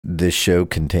This show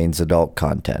contains adult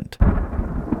content.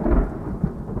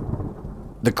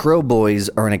 The Crow Boys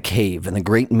are in a cave in the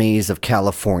Great Maze of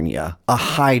California, a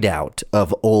hideout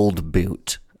of Old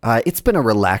Boot. It's been a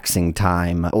relaxing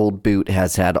time. Old Boot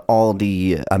has had all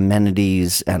the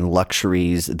amenities and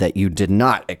luxuries that you did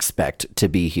not expect to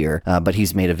be here, but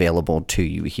he's made available to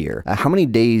you here. How many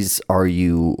days are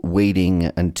you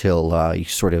waiting until you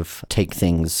sort of take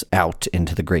things out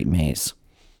into the Great Maze?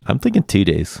 I'm thinking 2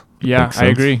 days. Yeah, I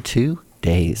agree. 2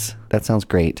 days. That sounds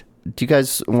great. Do you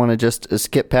guys want to just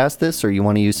skip past this, or you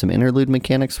want to use some interlude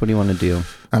mechanics? What do you want to do?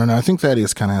 I don't know. I think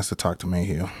Thaddeus kind of has to talk to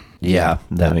Mayhew. Yeah,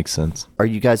 that makes sense. Are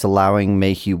you guys allowing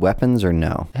Mayhew weapons or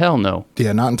no? Hell no.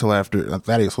 Yeah, not until after.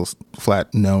 Thaddeus will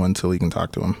flat no until he can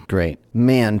talk to him. Great.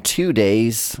 Man, 2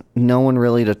 days, no one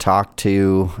really to talk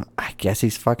to. I guess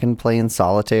he's fucking playing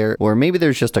solitaire. Or maybe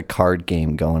there's just a card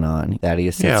game going on.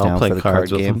 Thaddeus sits I'll down play for the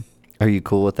cards card with game. him. Are you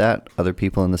cool with that? Other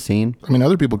people in the scene? I mean,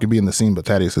 other people could be in the scene, but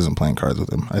Thaddeus isn't playing cards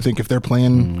with him. I think if they're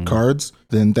playing cards,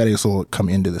 then Thaddeus will come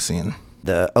into the scene.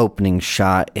 The opening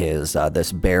shot is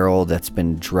this barrel that's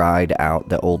been dried out.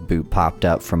 The Old Boot popped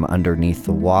up from underneath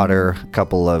the water. A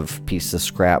couple of pieces of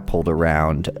scrap pulled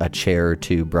around. A chair or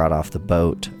two brought off the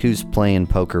boat. Who's playing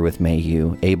poker with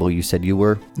Mayhew? Abel, you said you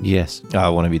were? Yes. I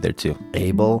want to be there too.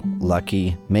 Abel,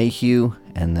 Lucky, Mayhew,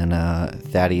 and then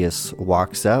Thaddeus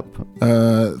walks up.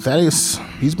 Thaddeus,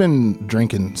 he's been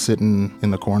drinking, sitting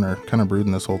in the corner, kind of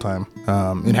brooding this whole time.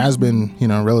 It has been,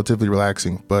 relatively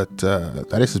relaxing, but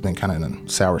Thaddeus has been kind of in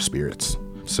sour spirits.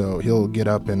 So he'll get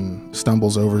up and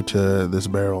stumbles over to this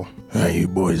barrel. Hey, you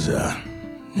boys,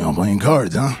 y'all playing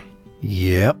cards, huh?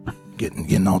 Yep.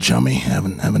 Getting all chummy,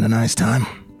 having a nice time.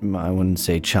 I wouldn't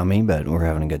say chummy, but we're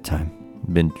having a good time.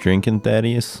 Been drinking,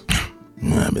 Thaddeus?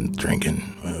 I've been drinking.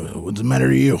 What's the matter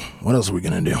to you? What else are we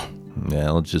gonna do?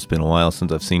 Yeah, it's just been a while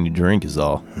since I've seen you drink is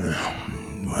all.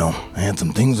 Well, I had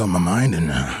some things on my mind,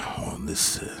 and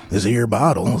this here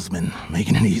bottle has been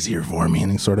making it easier for me.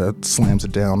 And he sort of slams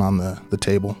it down on the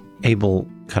table. Abel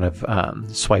kind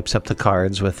of swipes up the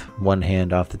cards with one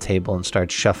hand off the table and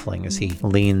starts shuffling as he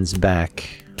leans back,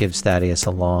 gives Thaddeus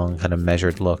a long, kind of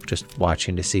measured look, just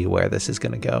watching to see where this is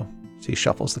going to go. So he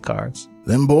shuffles the cards.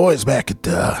 Them boys back at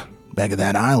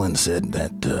that island said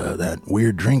that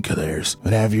weird drink of theirs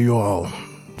would have you all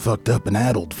fucked up and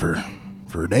addled for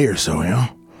a day or so,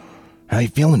 How you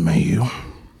feeling, Mayhew?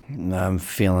 I'm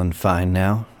feeling fine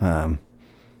now. I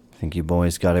think you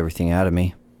boys got everything out of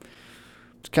me.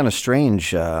 It's kind of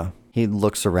strange. He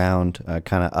looks around,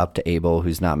 kind of up to Abel,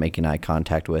 who's not making eye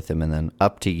contact with him, and then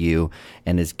up to you,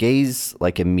 and his gaze,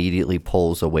 immediately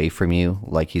pulls away from you,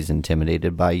 like he's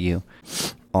intimidated by you.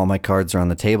 All my cards are on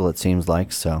the table, it seems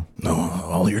like, so... No,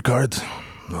 all your cards?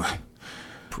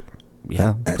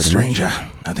 Yeah, that's strange.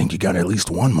 I think you got at least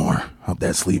one more up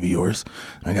that sleeve of yours.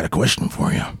 I got a question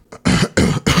for you.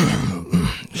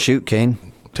 Shoot, Kane.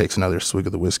 Takes another swig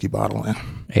of the whiskey bottle in.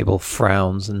 Abel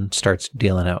frowns and starts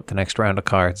dealing out the next round of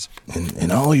cards.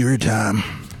 In all your time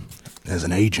as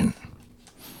an agent,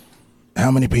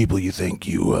 how many people you think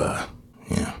you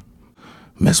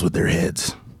mess with their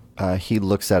heads? He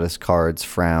looks at his cards,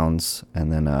 frowns,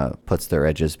 and then puts their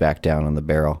edges back down on the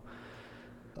barrel.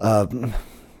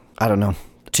 I don't know.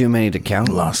 Too many to count?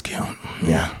 Lost count.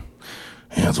 Yeah,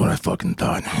 that's what I fucking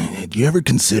thought. Do you ever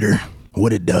consider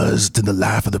what it does to the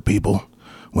life of the people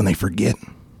when they forget?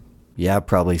 Yeah,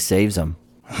 probably saves them.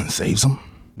 Saves them?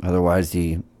 Otherwise,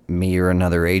 me or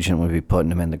another agent would be putting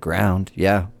them in the ground.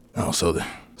 Yeah. Oh, so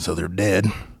they're dead?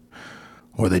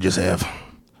 Or they just have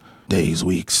days,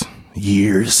 weeks,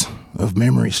 years of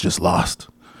memories just lost,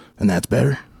 and that's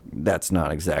better? That's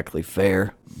not exactly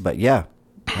fair, but yeah.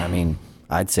 I mean,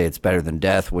 I'd say it's better than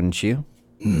death, wouldn't you?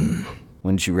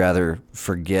 Wouldn't you rather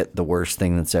forget the worst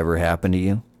thing that's ever happened to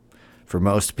you? For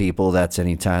most people, that's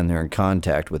any time they're in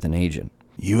contact with an agent.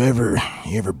 You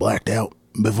ever blacked out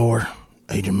before,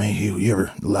 Agent Mayhew? You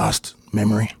ever lost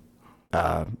memory?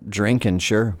 Drinking,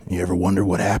 sure. You ever wonder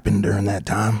what happened during that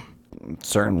time?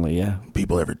 Certainly, yeah.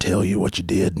 People ever tell you what you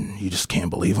did and you just can't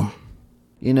believe them?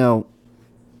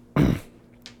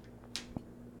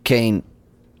 Kane,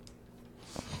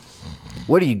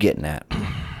 what are you getting at?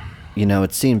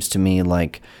 It seems to me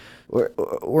like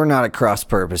we're not at cross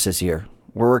purposes here.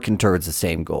 We're working towards the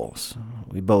same goals.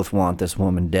 We both want this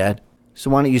woman dead. So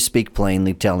why don't you speak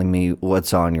plainly, telling me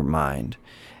what's on your mind?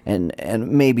 And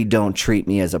maybe don't treat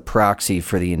me as a proxy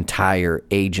for the entire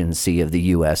agency of the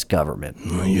U.S. government.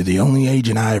 Well, you're the only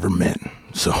agent I ever met,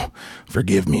 so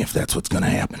forgive me if that's what's going to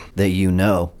happen. That you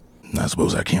know. I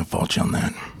suppose I can't fault you on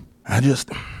that.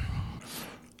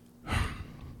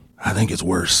 I think it's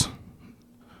worse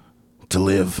to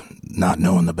live not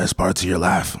knowing the best parts of your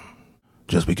life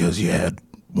just because you had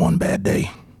one bad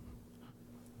day.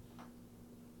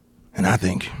 And I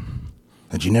think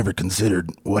that you never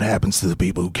considered what happens to the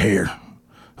people who care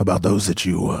about those that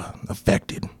you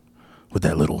affected with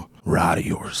that little ride of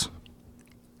yours.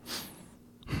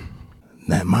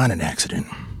 That mining accident,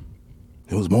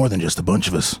 it was more than just a bunch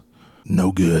of us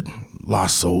no good,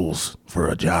 lost souls for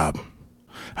a job.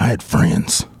 I had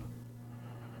friends.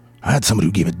 I had somebody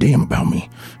who gave a damn about me,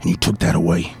 and you took that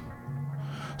away.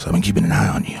 So I've been keeping an eye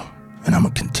on you, and I'm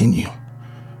going to continue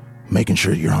making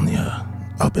sure you're on the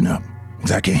up and up.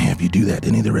 Because I can't have you do that to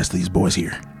any of the rest of these boys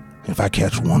here. If I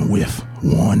catch one whiff,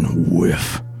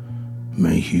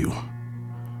 Mayhew,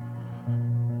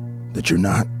 that you're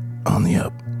not on the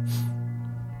up,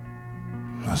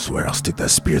 I swear I'll stick that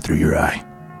spear through your eye.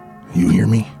 You hear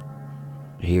me?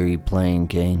 I hear you playing,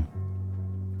 Kane.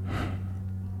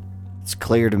 It's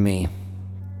clear to me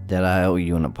that I owe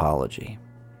you an apology.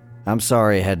 I'm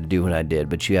sorry I had to do what I did,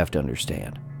 but you have to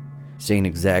understand. This ain't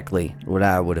exactly what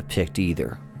I would have picked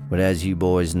either. But as you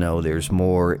boys know, there's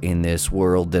more in this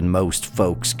world than most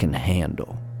folks can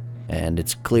handle. And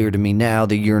it's clear to me now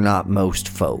that you're not most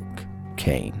folk,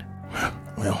 Kane.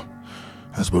 Well,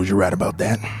 I suppose you're right about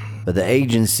that. But the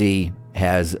agency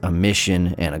has a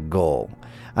mission and a goal.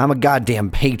 I'm a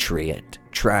goddamn patriot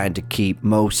trying to keep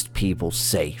most people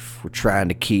safe. We're trying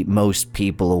to keep most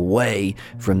people away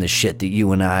from the shit that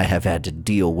you and I have had to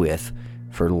deal with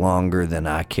for longer than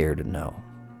I care to know.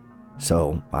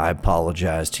 So I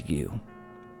apologize to you.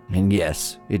 And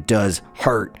yes, it does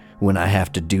hurt when I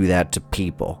have to do that to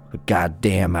people. But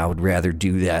goddamn, I would rather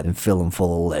do that than fill them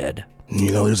full of lead.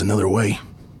 You know, there's another way.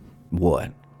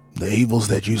 What? The evils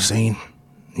that you've seen,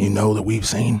 you know that we've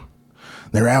seen,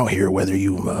 they're out here whether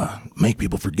you make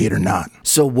people forget or not.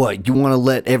 So what, you want to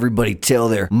let everybody tell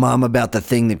their mom about the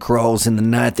thing that crawls in the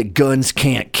night that guns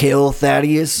can't kill,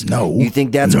 Thaddeus? No. You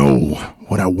think that's... No.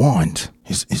 What I want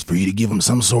is for you to give them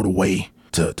some sort of way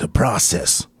to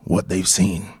process what they've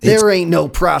seen. There ain't no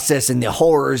processing the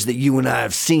horrors that you and I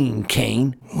have seen,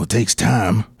 Kane. Well, it takes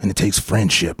time, and it takes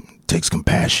friendship. It takes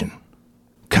compassion.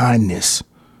 Kindness.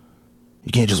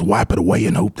 You can't just wipe it away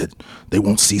and hope that they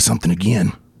won't see something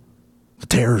again. The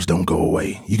terrors don't go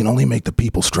away. You can only make the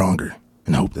people stronger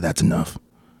and hope that that's enough.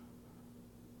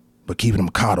 But keeping them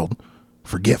coddled,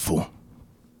 forgetful,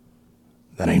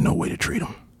 that ain't no way to treat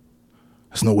them.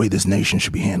 There's no way this nation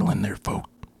should be handling their folk.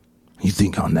 You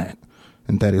think on that.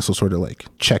 And Thaddeus will sort of like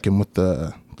check him with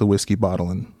the whiskey bottle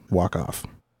and walk off.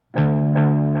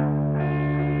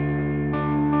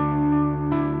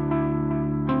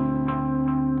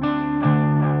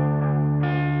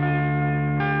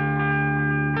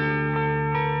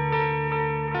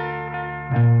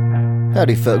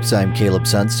 Howdy folks, I'm Caleb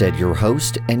Sunstead, your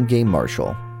host and game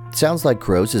marshal. Sounds Like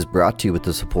Crows is brought to you with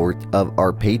the support of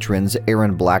our patrons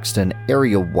Aaron Blackston,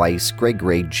 Ariel Weiss, Greg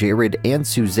Ray, Jared, and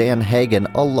Suzanne Hagen,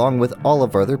 along with all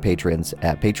of our other patrons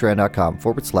at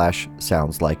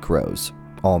patreon.com/Sounds Like Crows.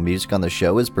 All music on the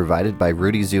show is provided by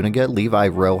Rudy Zuniga, Levi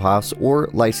Rojas, or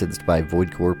licensed by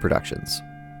Voidcore Productions.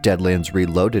 Deadlands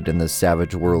Reloaded and the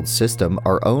Savage Worlds system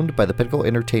are owned by the Pinnacle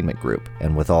Entertainment Group.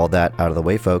 And with all that out of the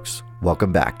way, folks,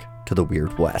 welcome back to the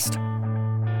Weird West.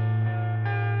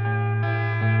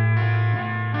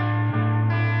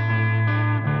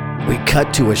 We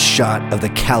cut to a shot of the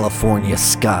California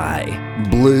sky,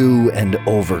 blue and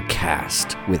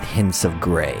overcast with hints of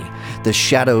gray. The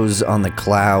shadows on the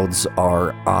clouds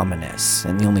are ominous,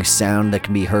 and the only sound that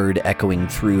can be heard echoing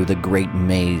through the great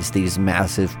maze, these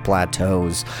massive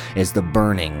plateaus, is the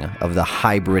burning of the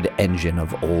hybrid engine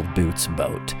of Old Boots'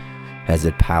 boat as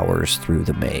it powers through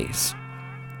the maze.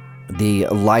 The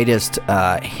lightest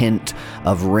hint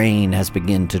of rain has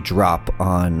begun to drop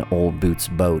on Old Boots'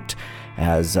 boat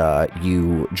as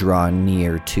you draw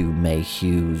near to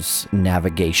Mayhew's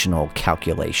navigational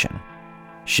calculation.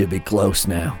 Should be close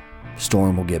now.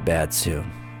 Storm will get bad soon.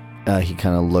 He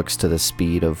kind of looks to the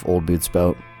speed of Old Boots'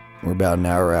 boat. We're about an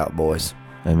hour out, boys.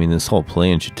 I mean, this whole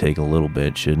plan should take a little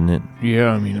bit, shouldn't it? Yeah,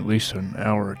 I mean, at least an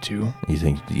hour or two. You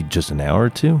think just an hour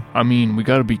or two? I mean, we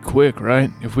gotta be quick,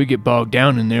 right? If we get bogged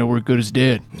down in there, we're good as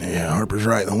dead. Yeah, Harper's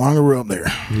right. The longer we're up there,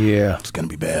 Yeah. it's gonna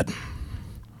be bad.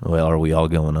 Well, are we all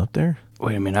going up there?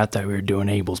 Wait a minute, I thought we were doing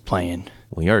Abel's plan.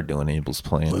 We are doing Abel's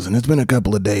plan. Listen, it's been a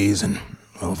couple of days, and,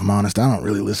 well, if I'm honest, I don't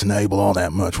really listen to Abel all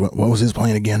that much. What was his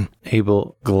plan again?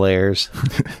 Abel glares.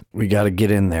 We got to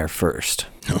get in there first.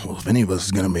 Well, if any of us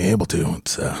is going to be able to,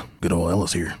 it's good old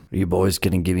Ellis here. Are you boys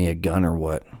going to give me a gun or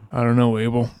what? I don't know,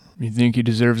 Abel. You think he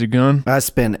deserves a gun? I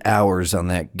spent hours on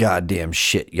that goddamn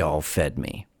shit y'all fed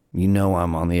me. You know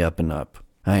I'm on the up and up.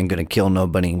 I ain't going to kill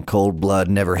nobody in cold blood,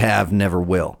 never have, never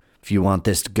will. If you want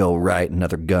this to go right,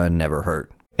 another gun never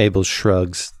hurt. Abel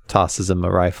shrugs, tosses him a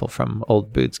rifle from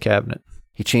Old Boots' cabinet.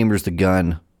 He chambers the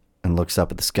gun and looks up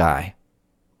at the sky.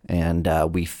 And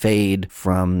we fade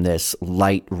from this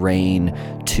light rain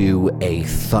to a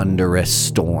thunderous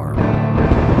storm.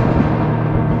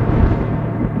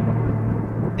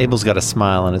 Abel's got a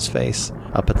smile on his face.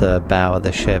 Up at the bow of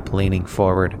the ship, leaning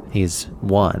forward, he's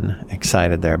 1,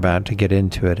 excited they're about to get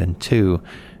into it, and 2,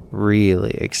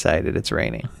 really excited it's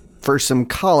raining. For some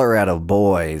Colorado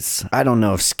boys, I don't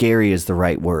know if scary is the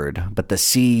right word, but the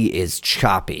sea is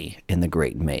choppy in the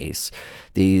Great Maze.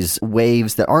 These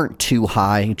waves that aren't too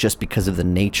high just because of the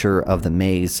nature of the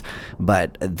maze,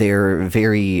 but they're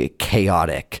very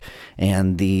chaotic.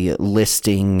 And the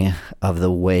listing of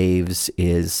the waves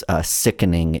is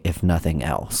sickening, if nothing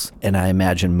else. And I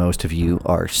imagine most of you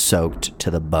are soaked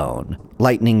to the bone.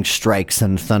 Lightning strikes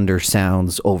and thunder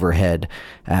sounds overhead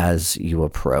as you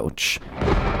approach.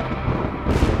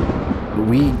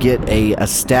 We get a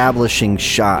establishing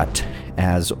shot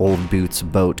as Old Boots'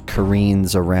 boat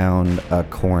careens around a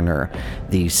corner.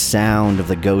 The sound of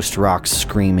the Ghost Rock's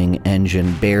screaming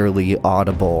engine barely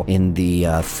audible in the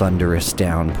thunderous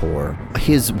downpour.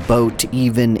 His boat,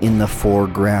 even in the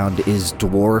foreground, is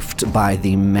dwarfed by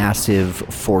the massive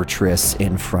fortress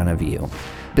in front of you.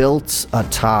 Built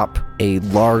atop a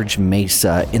large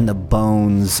mesa in the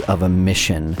bones of a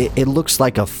mission. It looks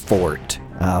like a fort.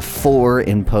 4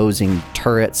 imposing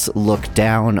turrets look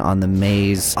down on the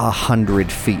maze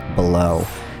 100 feet below.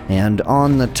 And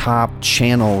on the top,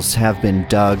 channels have been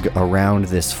dug around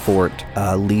this fort,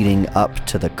 leading up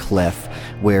to the cliff,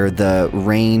 where the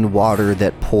rain water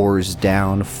that pours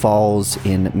down falls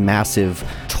in massive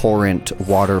torrent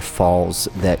waterfalls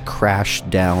that crash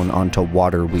down onto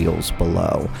water wheels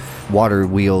below. Water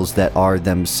wheels that are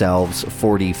themselves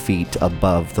 40 feet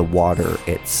above the water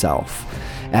itself.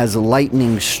 As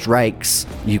lightning strikes,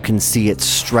 you can see it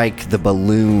strike the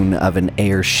balloon of an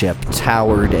airship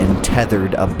towered and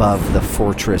tethered above the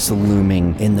fortress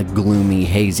looming in the gloomy,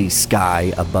 hazy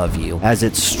sky above you. As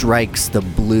it strikes, the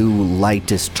blue light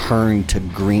is turned to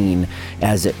green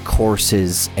as it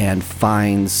courses and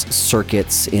finds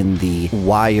circuits in the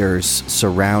wires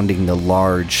surrounding the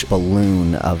large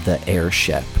balloon of the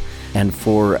airship. And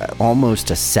for almost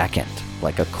a second,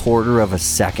 like a quarter of a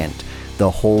second, the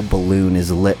whole balloon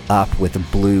is lit up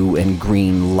with blue and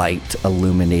green light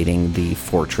illuminating the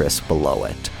fortress below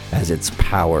it, as it's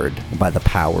powered by the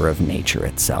power of nature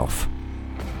itself.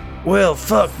 Well,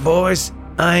 fuck, boys.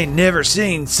 I ain't never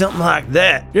seen something like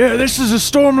that. Yeah, this is a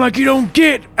storm like you don't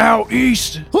get out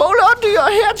east. Hold on to your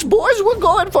hats, boys. We're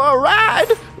going for a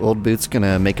ride. Old Boots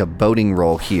gonna make a boating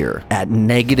roll here at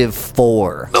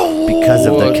 -4 because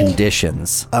of the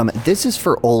conditions. This is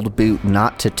for Old Boot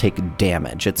not to take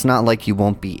damage. It's not like you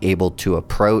won't be able to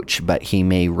approach, but he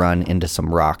may run into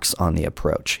some rocks on the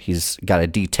approach. He's got a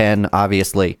D10,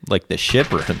 obviously. Like the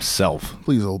shipper himself.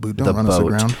 Please, Old Boot, don't The run us boat.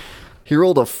 aground. He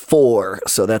rolled a 4,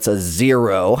 so that's a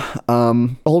 0.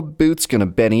 Old Boot's gonna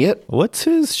Benny it. What's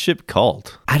his ship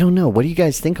called? I don't know. What do you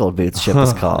guys think Old Boot's ship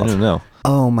is called? I don't know.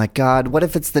 Oh my god, what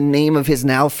if it's the name of his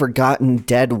now forgotten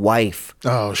dead wife?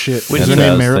 Oh shit! That's Is her what I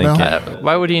name was Maribel? thinking.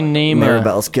 Why would he name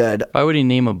Maribel's good. Why would he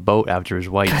name a boat after his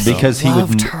wife? though? Because he would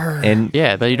loved her. and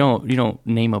yeah, but you don't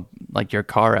name a like your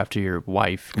car after your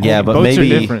wife. yeah, but Boats are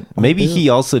maybe different. he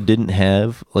also didn't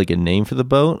have like a name for the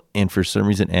boat, and for some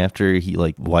reason after he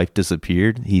like wife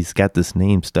disappeared, he's got this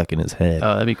name stuck in his head.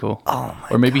 Oh, that'd be cool. Oh my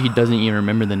Or maybe he doesn't even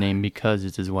remember the name because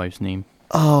it's his wife's name.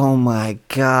 Oh my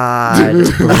god.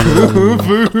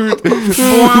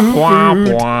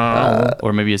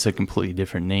 Or maybe it's a completely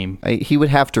different name. He would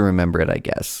have to remember it, I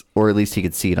guess. Or at least he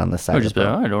could see it on the side Or of just the be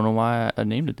boat. like, oh, I don't know why I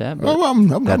named it that. But Oh, I'm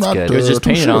That's not, good. It was just too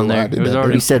painted sure on why there. I did It was that,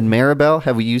 already- You said Maribel?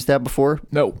 Have we used that before?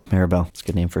 No. Maribel. It's a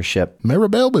good name for a ship.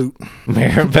 Maribel Boot.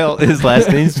 Maribel, his last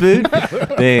name's Boot?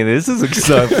 Dang, this is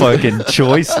some fucking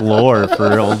choice lore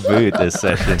for Old Boot this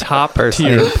session. top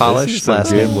Personally tier. polished Some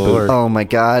last good name. lore. Oh my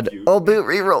god. Old Boot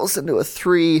rerolls into a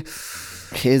 3.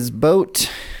 His boat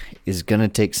is gonna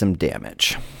take some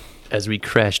damage. As we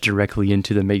crash directly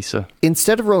into the mesa.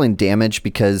 Instead of rolling damage,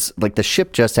 because like the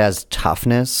ship just has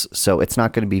toughness, so it's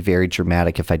not going to be very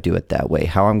dramatic if I do it that way.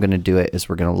 How I'm going to do it is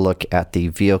we're going to look at the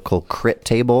vehicle crit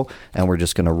table and we're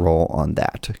just going to roll on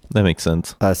that. That makes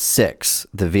sense. A 6.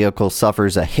 The vehicle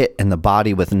suffers a hit in the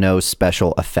body with no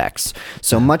special effects.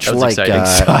 So much That was like exciting.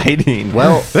 Exciting.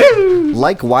 well,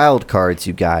 like wild cards,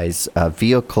 you guys,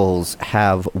 vehicles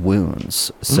have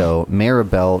wounds. So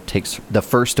Maribel takes the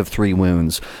first of 3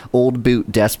 wounds. Old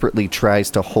Boot desperately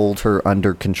tries to hold her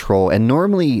under control, and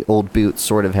normally Old Boot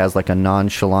sort of has like a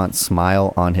nonchalant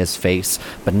smile on his face,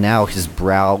 but now his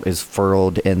brow is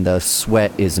furrowed and the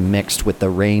sweat is mixed with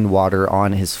the rainwater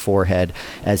on his forehead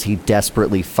as he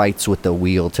desperately fights with the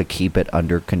wheel to keep it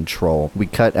under control. We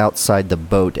cut outside the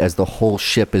boat as the whole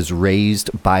ship is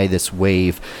raised by this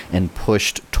wave and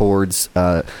pushed towards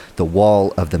the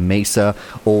wall of the mesa.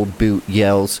 Old Boot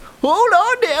yells, "Hold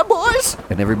on there, boys!"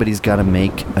 And everybody's got to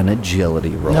make an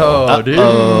agility roll. Oh, dude.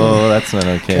 Oh, that's not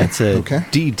okay. That's a Okay.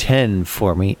 D10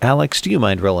 for me. Alex, do you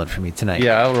mind rolling for me tonight?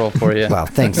 Yeah, I'll roll for you. Wow,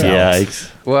 thanks, Alex.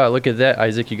 Yikes. Wow, look at that,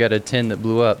 Isaac. You got a 10 that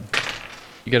blew up.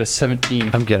 You got a 17.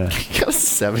 I'm gonna You got a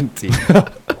 17.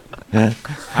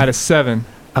 Out of 7.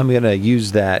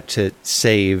 use that to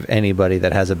save anybody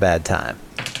that has a bad time.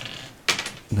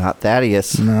 Not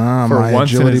Thaddeus. Nah, For my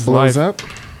once in agility his blows life. up.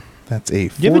 That's a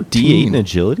 14. You have a D8 in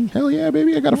agility? Hell yeah,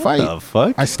 baby. I got to fight. The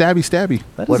fuck? I stabby.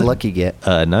 That What is a- luck you get?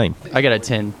 9. I got a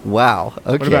 10. Wow.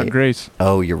 Okay. What about Grace?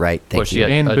 Oh, you're right. Thank What, you. you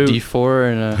got And a Boot.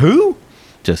 D4 and a... Who?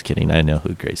 Just kidding. I know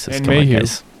who Grace is. And Come on, Mayhew.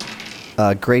 guys.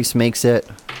 Grace makes it.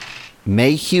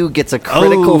 Mayhew gets a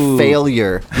critical Oh.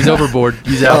 failure. He's overboard.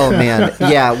 He's out. Oh, man.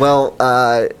 Yeah, well,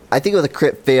 I think with a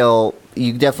crit fail,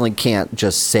 you definitely can't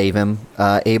just save him,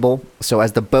 Abel. So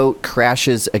as the boat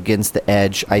crashes against the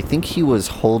edge, I think he was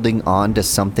holding on to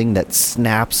something that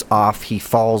snaps off. He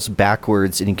falls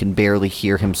backwards, and you can barely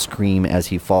hear him scream as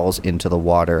he falls into the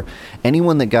water.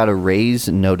 Anyone that got a raise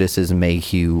notices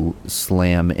Mayhew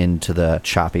slam into the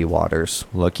choppy waters.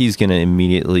 Lucky's going to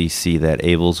immediately see that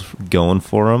Abel's going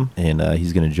for him, and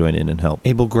he's going to join in and help.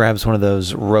 Abel grabs one of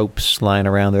those ropes lying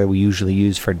around there we usually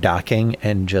use for docking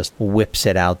and just whips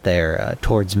it out there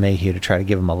towards Mayhew to try to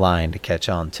give him a line to catch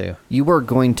on to. You are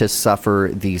going to suffer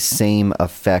the same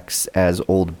effects as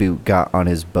Old Boot got on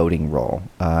his boating roll.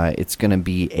 It's going to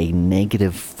be a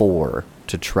 -4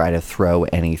 to try to throw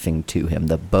anything to him.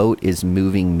 The boat is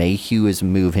moving. Mayhew is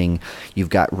moving. You've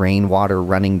got rainwater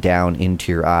running down into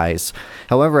your eyes.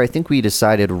 However, I think we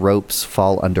decided ropes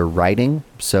fall under riding.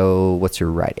 So what's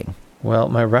your riding? Well,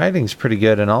 my riding's pretty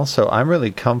good, and also I'm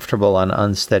really comfortable on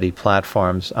unsteady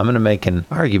platforms. I'm going to make an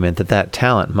argument that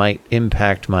talent might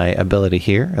impact my ability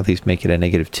here, at least make it a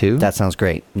 -2. That sounds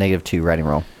great. -2 riding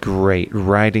roll. great.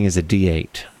 Riding is a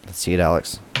D8. Let's see it,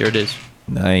 Alex. Here it is.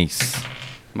 Nice.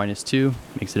 -2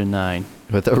 makes it a 9.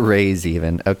 With a raise,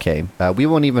 even. Okay. We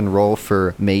won't even roll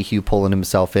for Mayhew pulling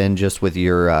himself in. Just with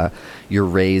your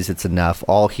raise, it's enough.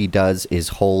 All he does is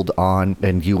hold on,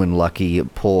 and you and Lucky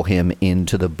pull him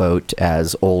into the boat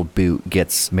as Old Boot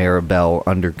gets Maribel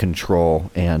under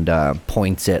control and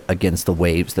points it against the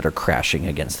waves that are crashing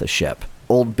against the ship.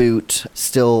 Old Boot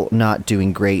still not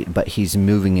doing great, but he's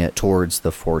moving it towards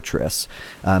the fortress.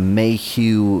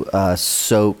 Mayhew,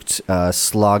 soaked,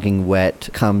 slogging wet,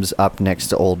 comes up next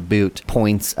to Old Boot,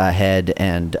 points ahead,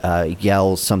 and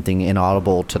yells something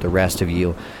inaudible to the rest of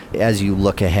you. As you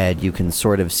look ahead, you can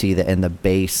sort of see that in the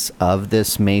base of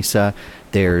this mesa,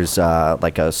 there's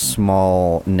like a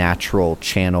small natural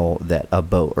channel that a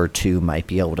boat or two might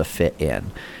be able to fit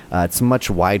in. It's much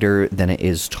wider than it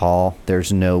is tall.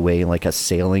 There's no way like a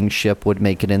sailing ship would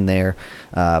make it in there,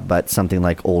 but something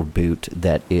like Old Boot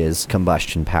that is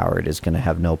combustion powered is going to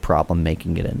have no problem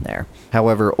making it in there.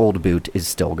 However, Old Boot is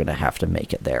still going to have to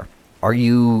make it there. Are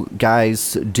you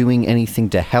guys doing anything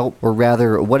to help? Or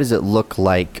rather, what does it look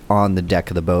like on the deck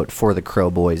of the boat for the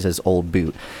Crow Boys as Old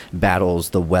Boot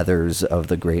battles the weathers of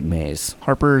the Great Maze?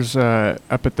 Harper's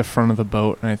up at the front of the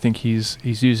boat, and I think he's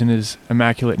using his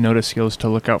immaculate notice skills to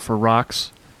look out for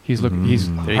rocks.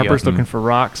 Harper's looking for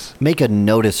rocks. Make a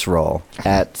notice roll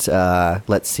at,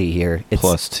 let's see here. It's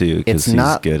 +2, because it's he's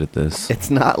not- good at this. It's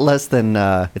not less than,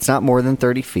 it's not more than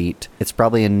 30 feet. It's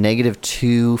probably a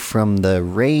 -2 from the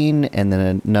rain, and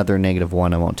then another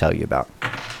 -1 I won't tell you about.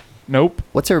 Nope.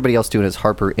 What's everybody else doing as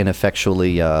Harper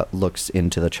ineffectually looks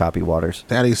into the choppy waters?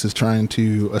 Thaddeus is trying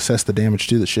to assess the damage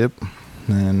to the ship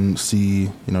and see,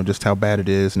 just how bad it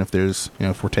is, and if there's,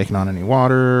 if we're taking on any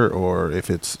water, or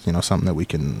if it's, something that we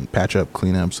can patch up,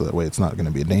 clean up, so that way it's not going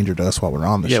to be a danger to us while we're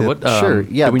on the ship. Sure,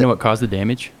 yeah, Do we know what caused the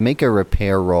damage? Make a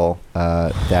repair roll,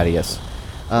 Thaddeus.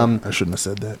 I shouldn't have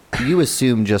said that. You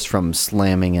assume just from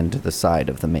slamming into the side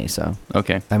of the mesa.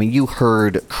 Okay. I mean, you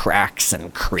heard cracks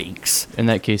and creaks. In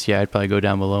that case, yeah, I'd probably go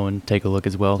down below and take a look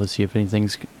as well to see if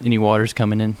any water's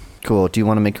coming in. Cool. Do you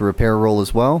want to make a repair roll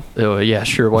as well? Oh, yeah,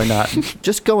 sure. Why not?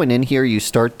 Just going in here, you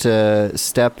start to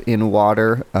step in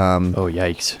water. Oh,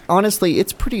 yikes. Honestly,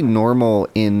 it's pretty normal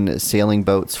in sailing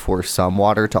boats for some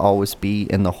water to always be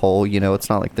in the hole. You know, it's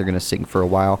not like they're going to sink for a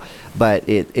while, but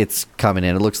it's coming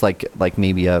in. It looks like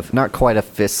maybe not quite a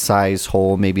fist-size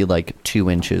hole, maybe like 2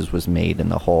 inches was made in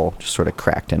the hole, just sort of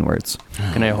cracked inwards.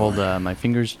 Can I hold my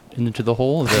fingers into the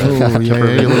hole? Oh, yeah,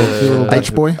 you little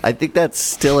Dutch boy. I think that's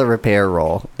still a repair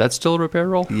roll. That's still a repair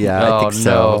roll? Yeah, I think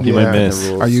so. No. You might miss.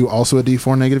 Are you also a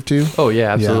D4 -2? Oh,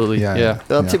 yeah, absolutely. Yeah.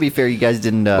 Well, to be fair, you guys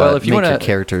didn't Well, if you make wanna, your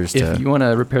characters to... If you want to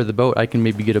repair the boat, I can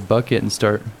maybe get a bucket and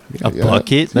start. A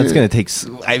bucket? That's going to take,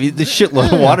 the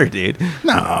shitload of water, dude.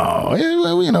 No,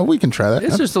 well, we can try that.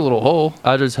 It's just a little hole.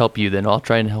 I'll just help you then. I'll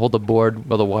try and hold the board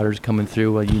while the water's coming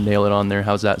through while you nail it on there.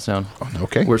 How's that sound?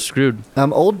 Okay. We're screwed.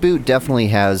 Old Boot definitely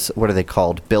has, what are they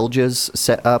called? Bilges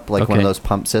set up, like one of Okay. those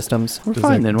pump systems. We're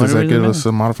fine then. Does What that are we give doing us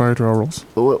a modifier to our rolls?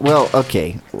 Well,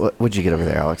 okay. What'd you get over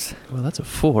there, Alex? now? Well, that's a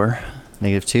 4.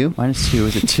 -2? -2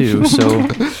 is a 2, so...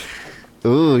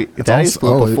 Ooh, It's that is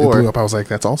also, flip it a 4. blew up. I was like,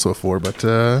 that's also a 4, but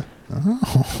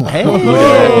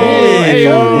Hey!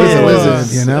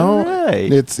 listen, you know,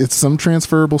 Right. it's some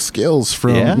transferable skills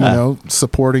from Yeah.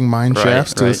 supporting mine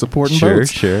shafts to right. supporting Sure,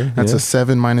 boats. sure, That's yeah. a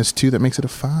 7 -2. That makes it a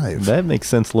 5. That makes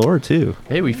sense lore, too.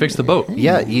 Hey, we fixed the boat.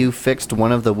 Yeah, you fixed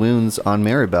one of the wounds on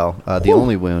Maribel, the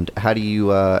only wound. How do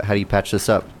you patch this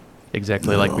up?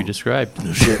 Exactly like we described.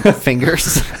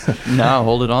 Fingers? Now,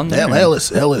 hold it on there.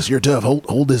 Ellis, you're tough.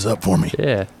 Hold this up for me.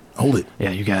 Yeah. Hold it.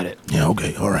 Yeah, you got it. Yeah,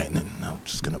 okay, all right. Then I'm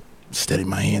just gonna steady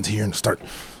my hands here and start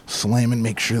slamming.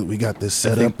 Make sure that we got this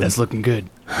set up. That's looking good.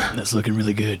 That's looking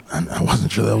really good. I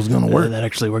wasn't sure that was gonna work. That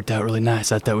actually worked out really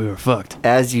nice. I thought we were fucked.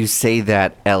 As you say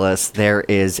that, Ellis, there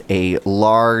is a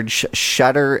large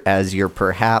shudder as you're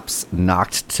perhaps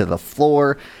knocked to the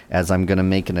floor, as I'm going to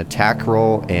make an attack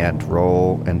roll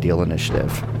and deal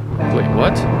initiative. Wait,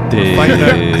 what? Dude,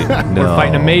 We're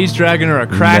fighting a maze dragon or a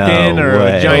kraken No or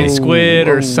way. a giant squid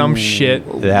or some shit.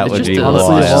 That It's would just be a-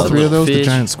 Honestly, Wild. all three of those, the Fish.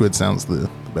 giant squid sounds the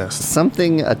best.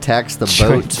 Something attacks the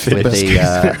Giant boat fish. with Best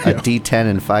a D10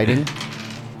 in fighting.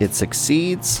 It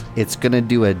succeeds. It's going to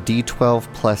do a D12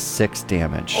 plus 6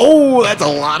 damage. Oh, that's a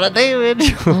lot of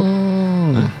damage.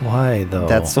 Why though?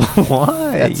 That's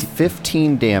Why? That's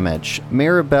 15 damage.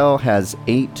 Maribel has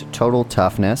 8 total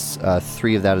toughness.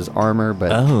 3 of that is armor,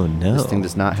 but Oh, no. this thing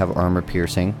does not have armor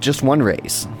piercing. Just one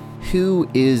raise. Who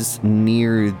is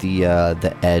near the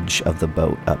edge of the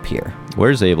boat up here?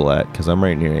 Where's Abel at? Because I'm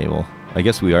right near Abel. I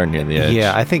guess we are near the edge.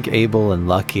 Yeah, I think Abel and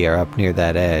Lucky are up near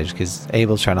that edge because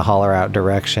Abel's trying to holler out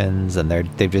directions, and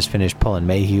they've just finished pulling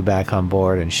Mayhew back on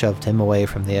board and shoved him away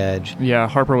from the edge. Yeah,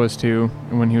 Harper was too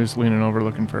when he was leaning over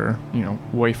looking for,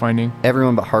 wayfinding.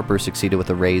 Everyone but Harper succeeded with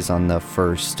a raise on the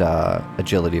first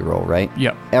agility roll, right?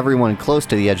 Yep. Everyone close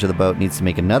to the edge of the boat needs to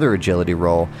make another agility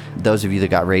roll. Those of you that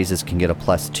got raises can get a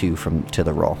 +2 to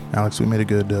the roll. Alex, we made a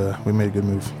good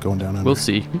move going down under. We'll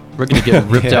see. We're going to get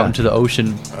ripped Yeah. out into the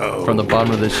ocean from the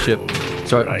bottom of this ship.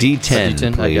 Sorry, D10,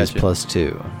 D10? I please, got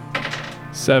you. +2.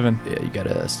 7. Yeah, you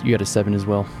got a 7 as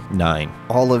well. 9.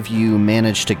 All of you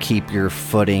manage to keep your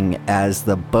footing as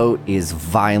the boat is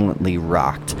violently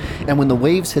rocked. And when the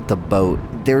waves hit the boat,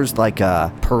 there's like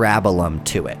a parabolum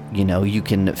to it. You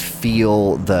can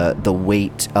feel the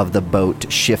weight of the boat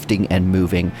shifting and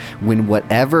moving. When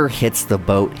whatever hits the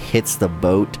boat,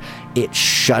 it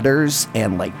shudders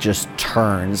and just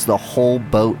turns. The whole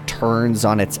boat turns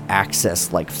on its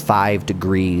axis like 5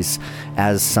 degrees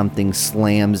as something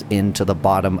slams into the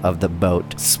bottom of the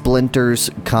boat. Splinters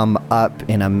come up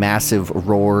in a massive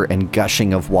roar and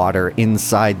gushing of water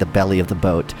inside the belly of the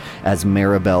boat as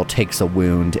Maribel takes a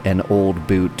wound and Old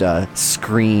Boot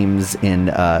screams in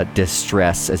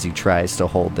distress as he tries to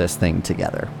hold this thing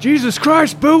together. Jesus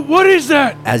Christ, Boot, what is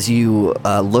that? As you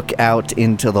look out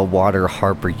into the water,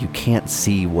 Harper, you can't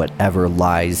see whatever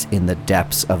lies in the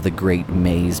depths of the great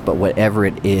maze, but whatever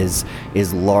it is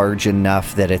large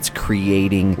enough that it's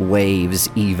creating waves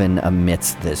even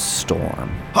amidst this storm.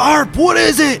 Harp, what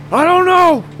is it? I don't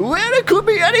know. Well, it could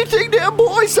be anything there,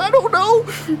 boys. I don't know.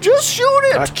 Just shoot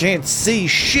I it. can't see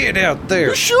shit out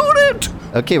there. Shoot it.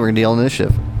 Okay, we're going to deal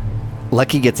initiative.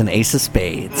 Lucky gets an ace of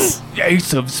spades.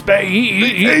 Ace of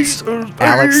spades.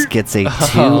 Alex gets a 2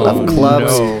 of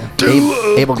clubs.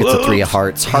 Abel gets a 3 of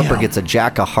hearts. Harper gets a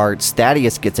jack of hearts.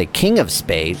 Thaddeus gets a king of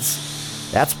spades.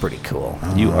 That's pretty cool.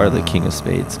 You are the king of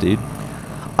spades, dude.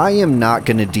 I am not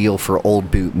going to deal for Old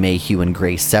Boot, Mayhew, and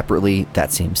Grace separately.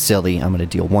 That seems silly. I'm going to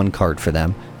deal 1 card for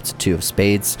them. It's a 2 of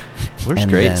spades. Where's and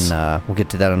Grace? then we'll get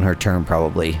to that on her turn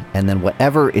probably. And then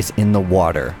whatever is in the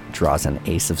water draws an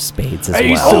ace of spades as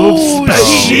well. Oh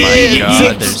my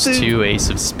god, there's 2 ace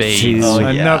of spades.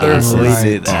 Another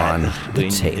aces on the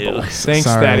table. Thanks,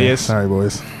 Sorry, Thaddeus. sorry,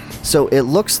 boys. So it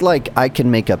looks like I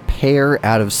can make a pair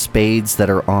out of spades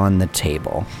that are on the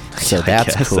table. So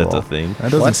that's Yes, cool. that's a thing.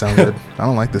 That doesn't sound good. I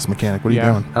don't like this mechanic. What are Yeah.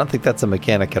 you doing? I don't think that's a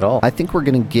mechanic at all. I think we're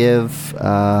going to give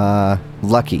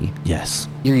Lucky. Yes.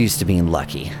 You're used to being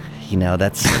lucky. You know,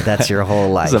 that's your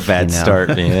whole life. That's a bad you know? start,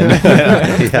 man. I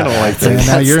don't like Yeah,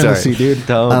 now that you're in the start. seat, dude.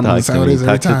 Don't that's talk how to it me. is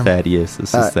every Talk to time. Thaddeus.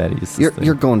 This is Thaddeus.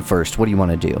 You're going first. What do you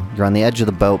want to do? You're on the edge of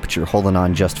the boat, but you're holding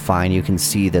on just fine. You can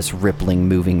see this rippling,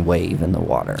 moving wave in the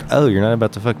water. Oh, you're not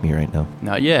about to fuck me right now.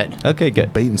 Not yet. Okay,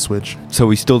 good. Bait and switch. So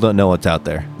we still don't know what's out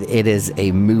there. It is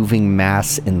a moving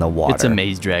mass in the water. It's a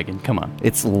maze dragon. Come on.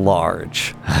 It's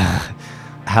large.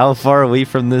 How far away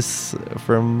from this,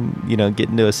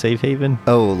 getting to a safe haven?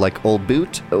 Oh, like Old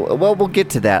Boot? Well, we'll get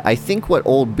to that. I think what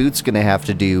Old Boot's going to have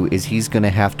to do is he's going to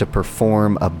have to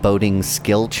perform a boating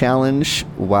skill challenge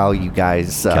while you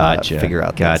guys figure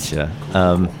out this. Gotcha.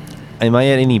 Am I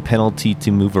at any penalty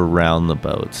to move around the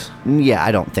boat? Yeah,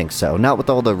 I don't think so. Not with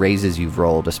all the raises you've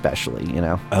rolled, especially, you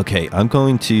know. Okay, I'm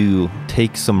going to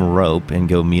take some rope and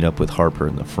go meet up with Harper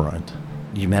in the front.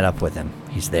 You met up with him.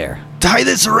 He's there. Tie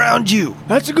this around you!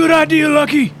 That's a good idea,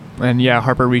 Lucky. And yeah,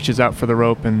 Harper reaches out for the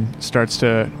rope and starts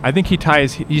to. I think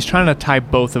he's trying to tie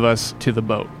both of us to the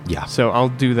boat. Yeah. So I'll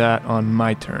do that on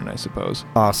my turn, I suppose.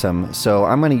 Awesome. So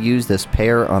I'm going to use this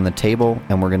pair on the table,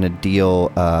 and we're going to deal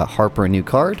Harper a new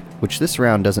card, which this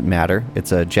round doesn't matter.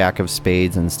 It's a Jack of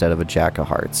Spades instead of a Jack of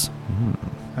Hearts.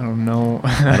 I don't know.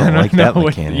 I don't like that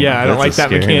mechanic. Yeah, I don't like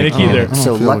That's a that scary mechanic mechanic. either.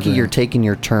 So feel Lucky, good. you're taking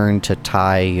your turn to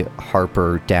tie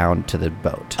Harper down to the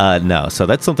boat. No, so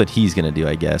that's something he's going to do,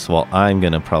 I guess. Well, I'm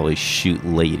going to probably shoot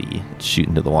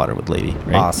into the water with Lady,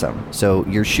 right? Awesome. So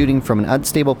you're shooting from an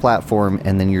unstable platform,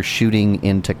 and then you're shooting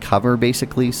into cover,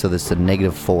 basically. So this is a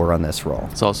 -4 on this roll.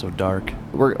 It's also dark.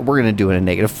 We're gonna do it a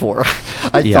 -4.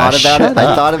 I Yeah,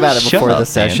 thought about it Shut before up, the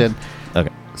session. man.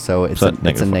 Okay. So it's So a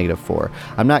 -4.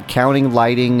 I'm not counting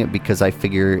lighting because I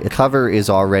figure cover is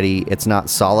already, it's not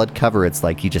solid cover. It's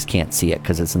like you just can't see it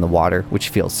because it's in the water, which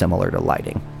feels similar to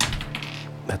lighting.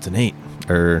 That's an 8.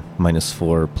 Or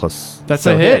 -4 plus... That's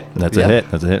a hit. That's Yeah. a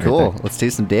hit. That's a hit. Cool. Right Let's do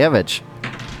some damage.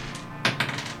 there.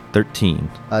 13.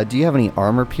 Do you have any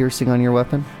armor piercing on your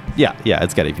weapon? Yeah,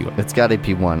 it's got AP1. It's got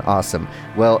AP1. Awesome.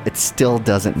 Well, it still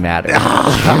doesn't matter.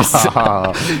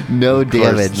 No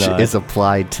damage not. is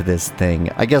applied to this thing.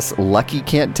 I guess Lucky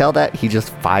can't tell that. He just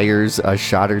fires a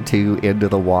shot or two into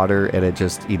the water, and it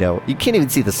just, you can't even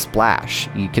see the splash.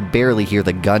 You can barely hear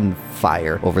the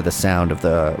gunfire over the sound of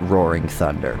the roaring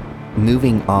thunder.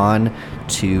 Moving on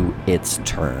to its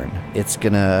turn. It's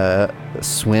gonna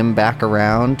swim back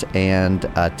around and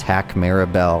attack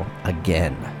Maribel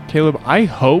again. Caleb, I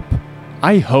hope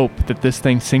that this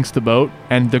thing sinks the boat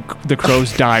and the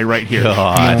crows die right here.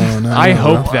 God. No, I no.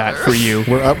 hope that for you.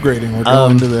 We're upgrading. We're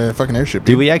going to the fucking airship.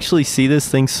 Do dude. we actually see this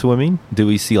thing swimming? Do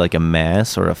we see like a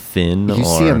mass or a fin? You or...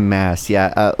 see a mass,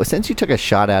 yeah. Since you took a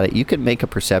shot at it, you could make a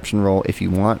perception roll if you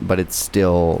want, but it's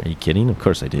still... Are you kidding? Of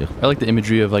course I do. I like the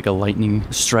imagery of like a lightning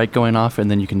strike going off, and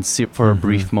then you can see it for a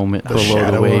brief moment The below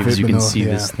shadow the of waves. it You can below, see yeah.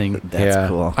 this thing. That's Yeah.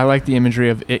 cool. I like the imagery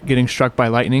of it getting struck by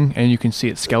lightning and you can see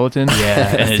its skeleton.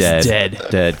 Yeah, and it's dead.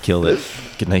 Dead. Killed it.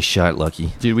 Good, nice shot,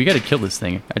 Lucky. Dude, we got to kill this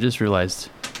thing. I just realized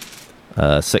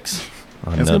 6.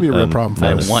 It's gonna be a real problem for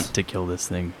I us. want to kill this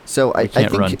thing. So I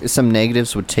can't think run. some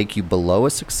negatives would take you below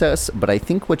a success, but I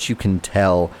think what you can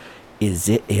tell is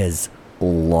it is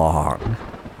long.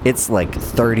 It's like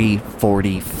 30,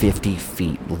 40, 50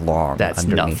 feet long. That's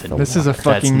underneath nothing. the This is a water.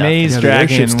 fucking nothing. maze Yeah, the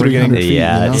dragon. airship's We're getting 300 feet.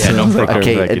 Yeah, you know, it's so- no fucking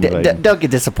Okay, fucking way. don't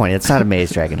get disappointed. It's not a maze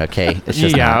dragon, okay? It's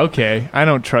just yeah, not. okay. I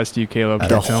don't trust you, Caleb.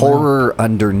 The tell horror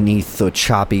underneath the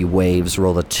choppy waves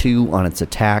rolled a 2 on its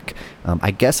attack.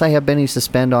 I guess I have Benny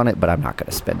suspend on it, but I'm not going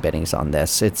to spend Benny's on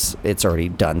this. It's already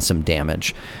done some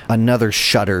damage. Another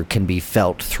shudder can be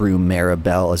felt through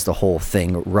Maribel as the whole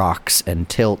thing rocks and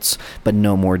tilts, but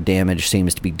no more damage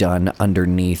seems to be done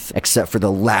underneath, except for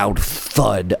the loud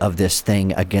thud of this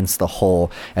thing against the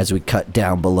hull as we cut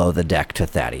down below the deck to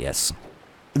Thaddeus.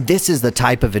 This is the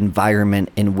type of environment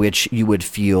in which you would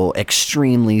feel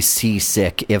extremely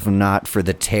seasick if not for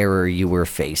the terror you were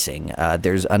facing.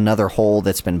 There's another hole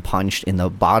that's been punched in the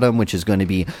bottom, which is going to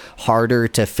be harder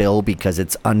to fill because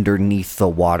it's underneath the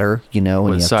water, and you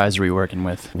What have to- size are we working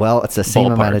with? well, it's the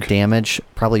same amount of Ballpark. damage,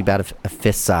 probably about a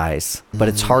fist size, but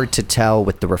it's hard to tell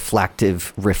with the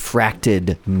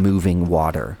refracted moving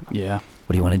water. Yeah.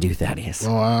 What do you want to do, Thaddeus?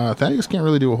 Well, Thaddeus can't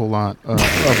really do a whole lot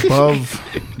above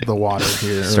the water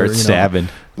here. Start stabbing.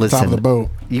 Listen, top of the boat.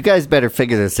 you guys better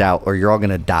figure this out or you're all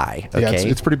going to die, okay? Yeah,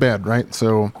 it's pretty bad, right?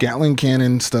 So Gatling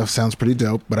cannon stuff sounds pretty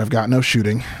dope, but I've got no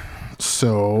shooting.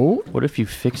 So What if you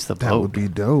fix the that boat? would be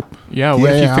dope. Yeah, what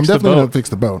if you I'm fix the definitely going boat? to fix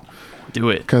the boat Do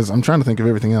it. because I'm trying to think of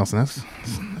everything else, and that's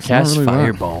Cast not really right.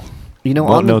 fireball. You know,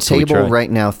 Won't on the know till we table try. right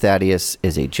now, Thaddeus,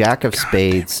 is a jack of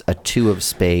spades, a two of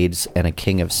spades, and a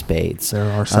king of spades.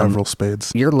 There are several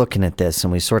spades. You're looking at this,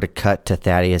 and we sort of cut to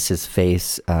Thaddeus's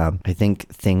face. I think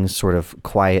things sort of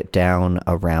quiet down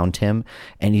around him,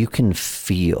 and you can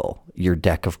feel your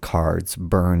deck of cards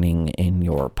burning in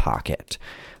your pocket.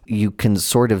 You can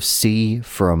sort of see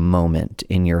for a moment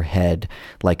in your head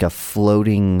like a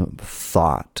floating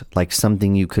thought, like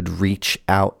something you could reach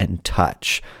out and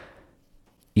touch.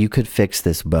 You could fix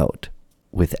this boat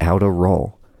without a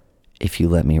roll if you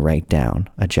let me write down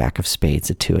a jack of spades,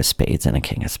 a two of spades, and a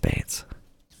king of spades.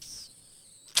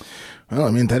 Well, I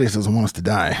mean, Thaddeus doesn't want us to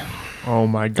die. Oh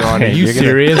my God, are Hey, you you're gonna-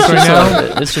 serious right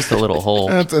now? It's just a little hole.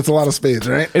 That's a lot of spades,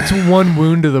 right? It's one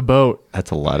wound to the boat.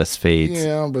 That's a lot of spades.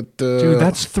 Yeah, but Dude,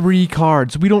 that's 3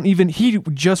 cards. We don't even. He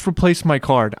just replaced my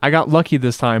card. I got lucky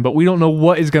this time, but we don't know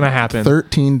what is going to happen.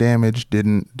 13 damage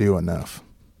didn't do enough,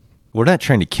 We're not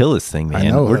trying to kill this thing, man.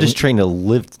 know, We're right? just trying to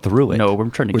live through it. No, we're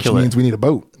trying to which kill means it. we need a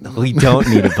boat. We don't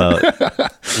need a boat.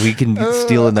 We can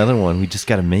steal another one. We just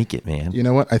got to make it, man. You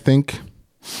know what? I think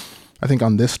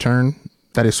on this turn,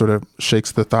 Thaddeus sort of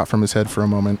shakes the thought from his head for a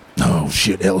moment. Oh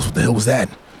shit, Ellis, what the hell was that?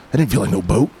 I didn't feel like no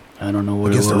boat I don't know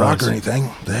what against it the was. rock or anything.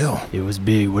 What the hell? It was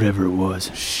big, whatever it was.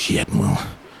 Shit, well,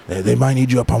 they might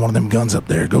need you up on one of them guns up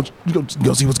there. Go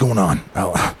see what's going on.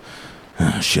 I'll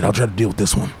try to deal with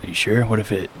this one. Are you sure? What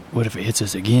if it hits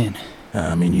us again?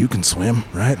 I mean, you can swim,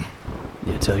 right?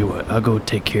 Yeah, tell you what, I'll go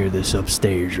take care of this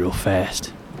upstairs real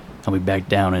fast. I'll be back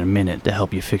down in a minute to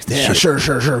help you fix the Yeah, ship.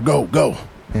 sure. Go.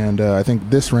 And I think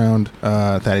this round,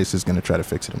 Thaddeus is going to try to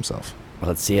fix it himself.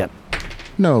 Let's see it.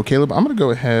 No, Caleb, I'm going to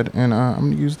go ahead and I'm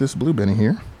going to use this blue Benny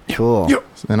here. Cool.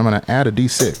 So then I'm going to add a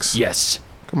D6. Yes.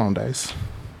 Come on, dice.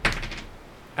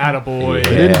 Attaboy. It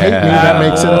didn't hit me. That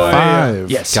makes it a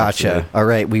 5. Yes. Gotcha. All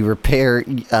right, we repair.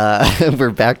 We're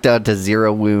back down to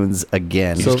 0 wounds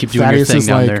again. So Just keep doing your Thaddeus thing is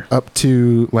down like there. up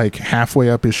to like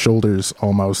halfway up his shoulders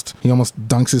almost. He almost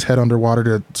dunks his head underwater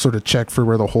to sort of check for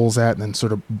where the hole's at, and then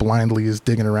sort of blindly is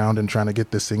digging around and trying to get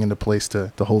this thing into place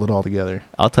to hold it all together.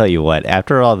 I'll tell you what.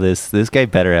 After all this guy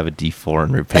better have a D4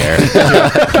 in repair.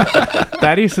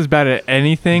 Thaddeus is bad at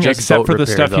anything Just except boat for the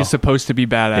repair, stuff though. he's supposed to be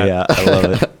bad at. Yeah, I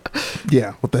love it.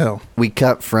 Yeah, what the hell? We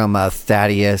cut from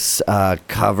Thaddeus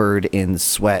covered in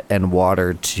sweat and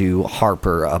water to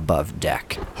Harper above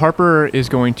deck. Harper is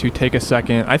going to take a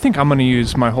second. I think I'm going to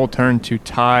use my whole turn to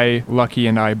tie Lucky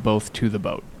and I both to the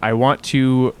boat. I want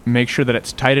to make sure that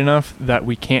it's tight enough that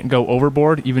we can't go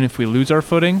overboard even if we lose our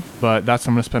footing, but that's what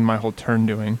I'm going to spend my whole turn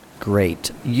doing. Great.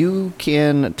 You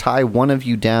can tie one of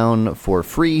you down for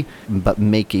free, but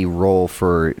make a roll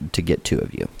to get 2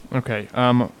 of you. Okay,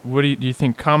 what do you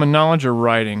think, common knowledge or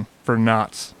writing for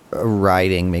knots?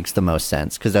 Riding makes the most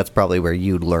sense because that's probably where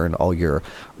you'd learn all your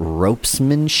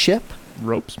ropesmanship,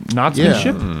 Ropes.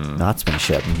 Knotsmanship?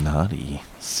 knotsmanship. Naughty.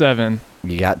 7.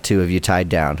 You got 2 of you tied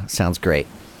down. Sounds great.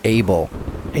 Abel.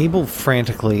 Abel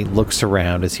frantically looks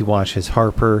around as he watches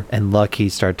Harper and Lucky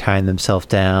start tying themselves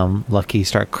down. Lucky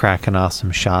start cracking off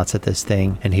some shots at this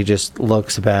thing, and he just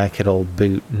looks back at old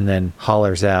Boot and then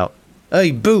hollers out,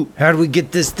 Hey, Boot, how do we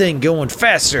get this thing going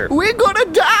faster? We're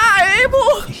gonna die,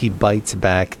 Abel! He bites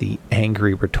back the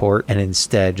angry retort and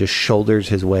instead just shoulders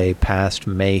his way past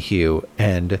Mayhew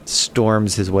and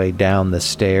storms his way down the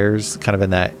stairs, kind of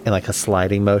in like a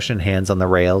sliding motion, hands on the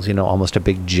rails, almost a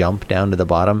big jump down to the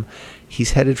bottom.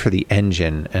 He's headed for the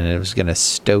engine, and it was going to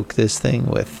stoke this thing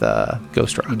with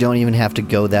Ghost Rock. You don't even have to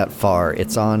go that far.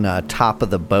 It's on top of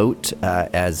the boat.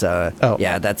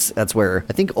 Yeah, that's where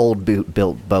I think Old Boot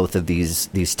built both of these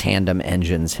tandem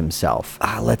engines himself.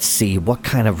 Let's see, what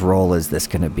kind of roll is this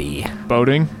going to be?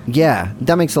 Boating? Yeah,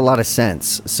 that makes a lot of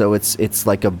sense. So it's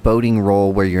like a boating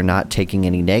roll where you're not taking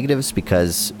any negatives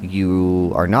because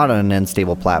you are not on an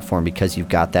unstable platform because you've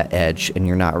got that edge, and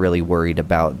you're not really worried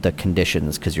about the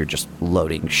conditions because you're just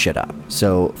loading shit up.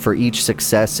 So for each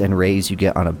success and raise you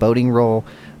get on a boating roll,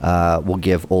 we'll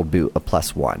give Old Boot a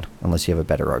 +1, unless you have a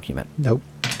better argument. Nope.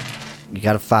 You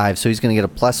got a 5, so he's going to get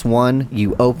a +1.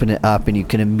 You open it up, and you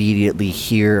can immediately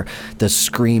hear the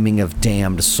screaming of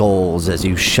damned souls as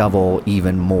you shovel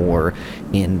even more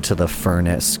into the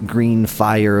furnace. Green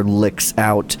fire licks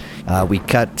out. We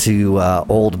cut to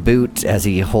Old Boot as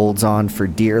he holds on for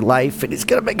dear life, and he's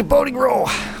going to make a boating roll.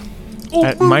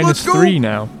 At -3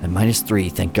 now. And -3,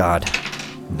 thank God.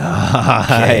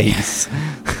 Nice.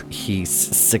 He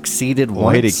succeeded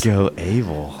once. Way to go,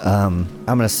 Abel. I'm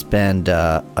gonna spend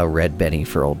a red Benny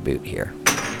for Old Boot here.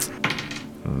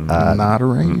 Not a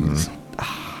raise.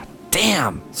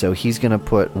 Damn! So he's gonna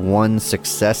put 1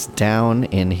 success down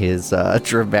in his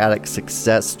dramatic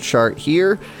success chart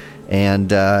here,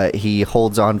 and he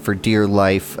holds on for dear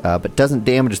life, but doesn't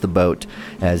damage the boat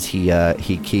as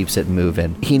he keeps it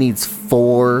moving. He needs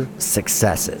 4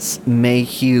 successes.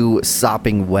 Mayhew,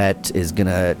 sopping wet, is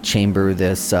gonna chamber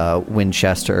this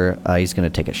Winchester. He's gonna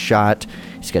take a shot.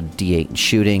 He's got a D8 in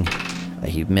shooting.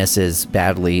 He misses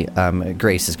badly.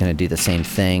 Grace is gonna do the same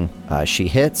thing. She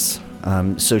hits.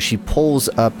 So she pulls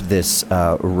up this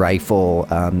rifle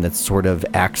that's sort of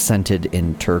accented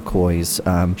in turquoise.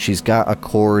 She's got a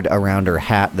cord around her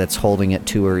hat that's holding it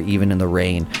to her even in the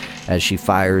rain as she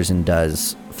fires and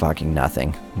does fucking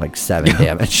nothing, like 7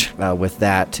 damage. With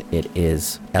that, it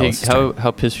is Hey, Ellis' turn.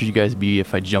 how pissed would you guys be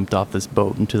if I jumped off this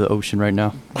boat into the ocean right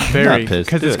now? Very, Not pissed.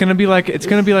 because Do it's it. gonna be like a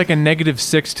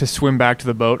 -6 to swim back to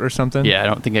the boat or something. Yeah, I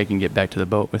don't think I can get back to the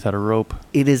boat without a rope.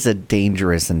 It is a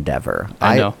dangerous endeavor.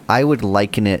 I know. I would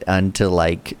liken it unto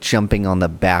like jumping on the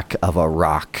back of a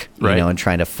rock, you Right. know, and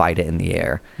trying to fight it in the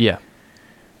air. Yeah.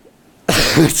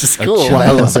 Which is cool. Well,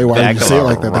 I was gonna say, why Back did you of say it a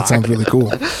like that? That sounds really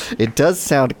cool. It does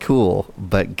sound cool,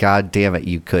 but god damn it,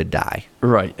 you could die.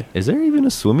 Right. Is there even a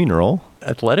swimming role?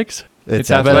 Athletics? It's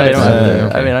But athletics. I don't,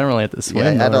 Okay. I mean, I don't really have to swim,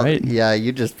 Yeah, though, right? yeah,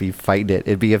 you'd just be fighting it.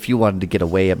 It'd be if you wanted to get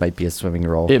away, it might be a swimming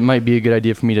role. It might be a good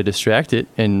idea for me to distract it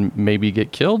and maybe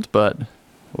get killed, but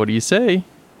what do you say?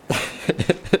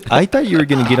 I thought you were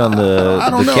going to get on I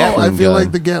don't know. Gatling I feel gun.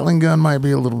 like the Gatling gun might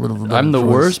be a little bit of a better I'm the choice.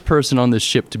 worst person on this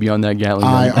ship to be on that Gatling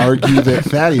gun. I argue that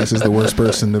Thaddeus is the worst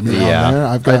person to be Yeah. on there.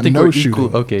 I've I got think no we're shooting.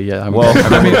 equal. Okay, yeah. Well,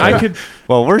 I mean, I could.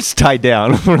 Well, we're tied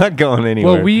down. We're not going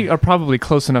anywhere. Well, we are probably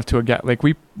close enough to a gap. Like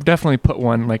we definitely put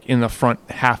one like in the front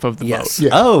half of the Yes. boat.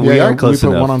 Yeah. Oh, we are close We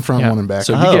put enough. one on front, Yeah. one in back.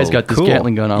 So you guys got this cool.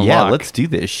 Gatling gun on Yeah, lock. let's do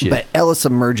this shit. But Ellis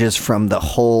emerges from the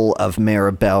hull of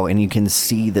Maribel, and you can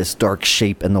see this dark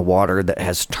shape in the water that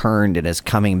has turned and is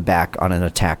coming back on an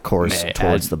attack course May I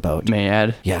towards add- the boat. May I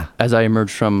add? Yeah. As I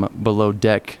emerge from below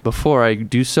deck, before I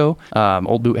do so,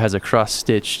 Old Boot has a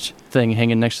cross-stitched thing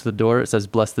hanging next to the door. It says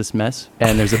 "Bless this mess,"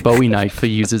 and there's a Bowie knife he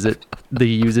uses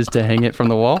to hang it from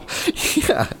the wall.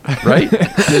 Yeah. Right?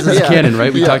 This is Yeah. canon,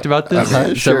 right? We Yeah. talked about this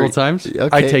Sure. several times. I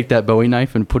Okay. take that Bowie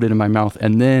knife and put it in my mouth,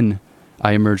 and then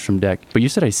I emerge from deck. But you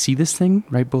said I see this thing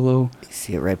right below. You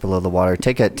see it right below the water.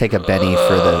 Take a Benny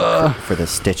for the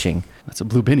stitching. That's a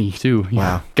blue Benny too. Yeah.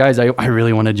 Wow. Guys, I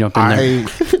really want to jump in there.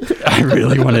 I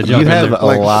really want to jump You in have there. a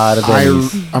lot of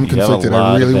bennies. I'm You have a conflicted. lot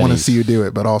I of really want to bennies. see you do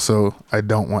it, but also I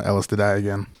don't want Ellis to die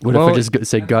again. What if Well- I just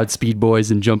say Godspeed,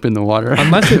 boys, and jump in the water?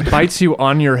 Unless it bites you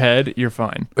on your head, you're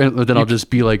fine. And then I'll just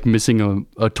be like missing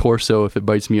a torso if it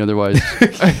bites me otherwise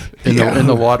in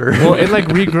the water. Well, it like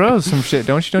regrows some shit,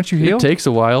 don't you heal? It takes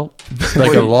a while,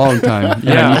 like a long time.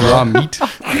 Yeah, I need raw meat.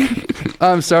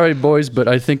 I'm sorry, boys, but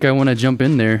I think I want to jump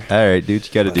in there. All right, dude,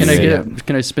 you got to do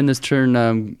Can I spin this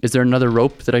turn? Is there another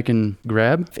rope that I can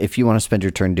grab? If you want to spend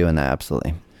your turn doing that,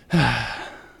 absolutely.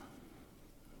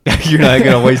 You're not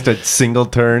going to waste a single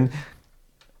turn.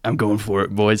 I'm going for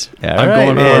it, boys. All I'm right,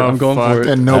 going man. for it. I'm going for it.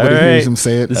 And nobody All hears right. him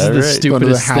say it. This is the All right. stupidest Under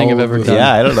the thing I've howl ever of done.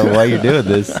 Yeah, I don't know why you're doing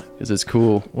this. This is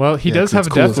cool. Well, he Yeah, does 'cause have a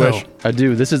it's cool death as hell. wish. I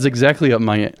do. This is exactly up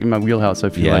my wheelhouse. I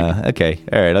feel like. Yeah, okay.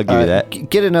 All right, I'll give you that.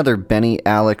 Get another Benny,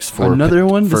 Alex, for Another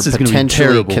one? for This is gonna be potentially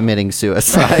terrible. committing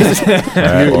suicide. All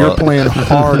right, You're well, playing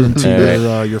hard into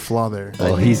All your flaw there.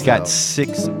 well, he's got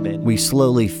 6 men. We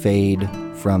slowly fade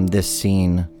from this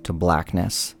scene to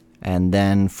blackness, and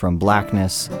then from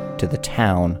blackness to the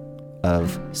town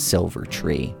of Silver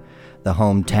Tree, the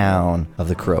hometown of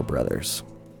the Crow brothers.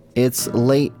 It's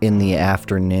late in the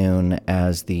afternoon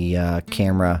as the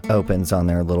camera opens on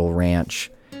their little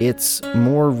ranch. It's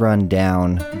more run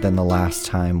down than the last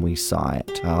time we saw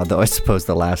it, although I suppose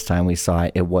the last time we saw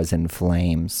it, it was in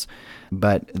flames.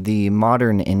 But the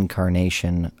modern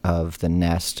incarnation of the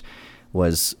nest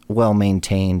was well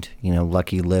maintained. You know,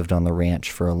 Lucky lived on the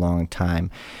ranch for a long time.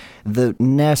 The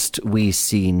nest we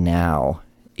see now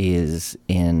is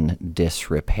in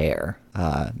disrepair.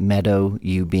 Meadow,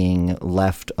 you being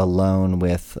left alone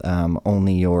with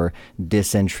only your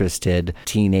disinterested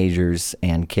teenagers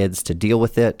and kids to deal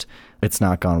with it, it's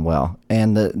not gone well.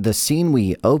 And the scene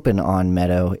we open on,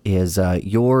 Meadow, is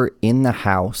you're in the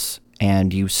house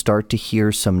and you start to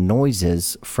hear some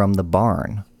noises from the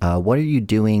barn. What are you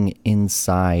doing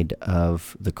inside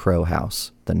of the Crow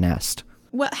house, the nest?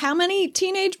 What? How many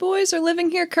teenage boys are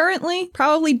living here currently?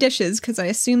 Probably dishes, because I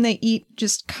assume they eat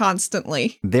just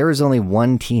constantly. There is only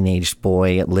one teenage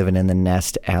boy living in the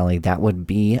nest, Allie. That would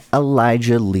be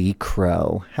Elijah Lee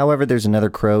Crow. However, there's another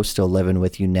Crow still living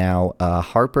with you now,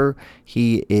 Harper.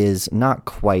 He is not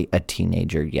quite a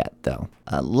teenager yet, though.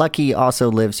 Lucky also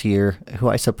lives here, who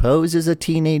I suppose is a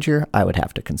teenager. I would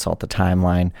have to consult the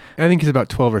timeline. I think he's about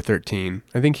 12 or 13.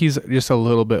 I think he's just a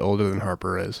little bit older than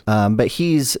Harper is. But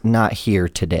he's not here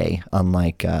today,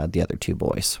 unlike the other two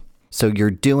boys. So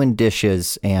you're doing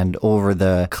dishes, and over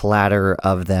the clatter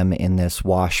of them in this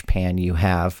wash pan you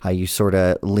have, you sort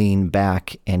of lean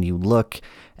back and you look,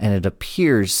 and it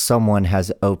appears someone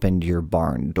has opened your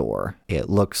barn door. It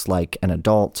looks like an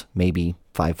adult, maybe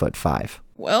 5'5".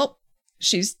 Well,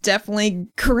 she's definitely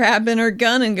grabbing her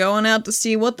gun and going out to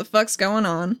see what the fuck's going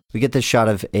on. We get this shot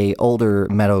of a older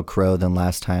meadow crow than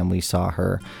last time we saw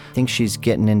her. I think she's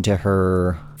getting into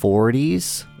her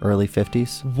 40s, early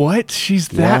 50s. What? She's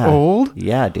that old?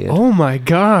 Yeah, dude. Oh my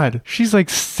God. She's like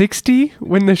 60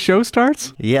 when the show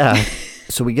starts? Yeah.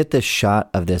 So we get this shot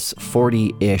of this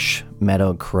 40-ish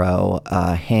meadow crow,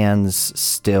 hands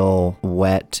still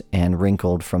wet and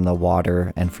wrinkled from the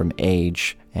water and from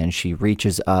age, and she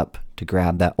reaches up to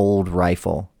grab that old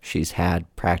rifle she's had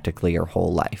practically her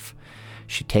whole life.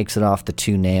 She takes it off the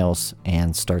two nails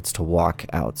and starts to walk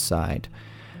outside.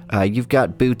 You've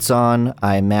got boots on,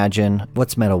 I imagine.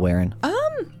 What's Meadow wearing?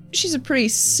 She's a pretty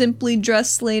simply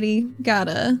dressed lady. Got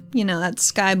that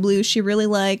sky blue she really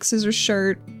likes as her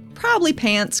shirt. Probably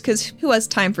pants, because who has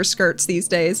time for skirts these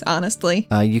days, honestly?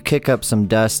 You kick up some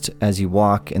dust as you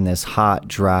walk in this hot,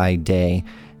 dry day.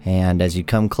 And as you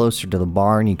come closer to the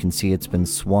barn, you can see it's been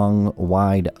swung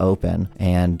wide open.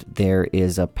 And there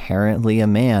is apparently a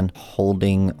man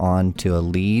holding on to a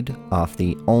lead off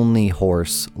the only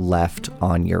horse left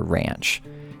on your ranch.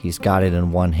 He's got it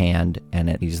in one hand,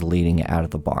 and he's leading it out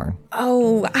of the barn.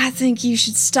 Oh, I think you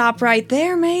should stop right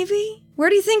there, maybe. Where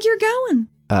do you think you're going?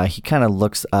 He kind of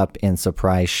looks up in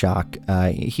surprise shock.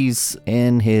 He's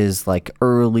in his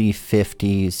early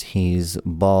 50s. He's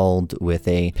bald with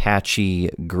a patchy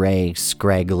gray,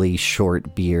 scraggly,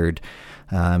 short beard.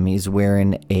 He's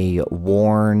wearing a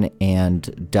worn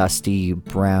and dusty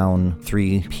brown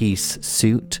 3-piece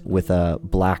suit with a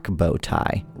black bow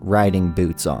tie, riding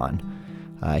boots on.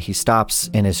 He stops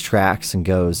in his tracks and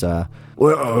goes,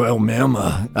 Well, ma'am,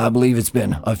 I believe it's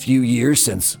been a few years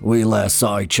since we last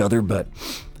saw each other, but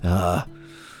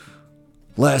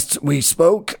last we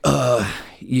spoke,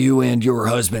 you and your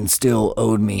husband still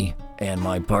owed me and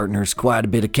my partners quite a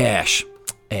bit of cash.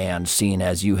 And seeing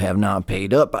as you have not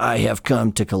paid up, I have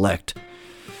come to collect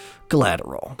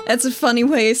collateral. That's a funny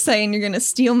way of saying you're gonna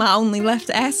steal my only left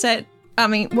asset. I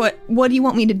mean, what do you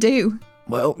want me to do?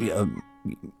 Well,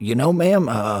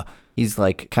 ma'am, he's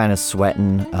kind of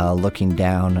sweating, looking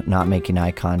down, not making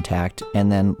eye contact.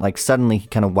 And then suddenly he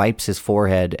kind of wipes his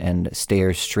forehead and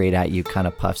stares straight at you, kind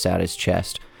of puffs out his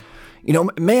chest.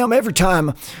 Ma'am, every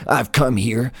time I've come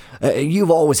here,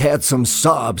 you've always had some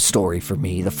sob story for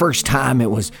me. The first time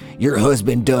it was your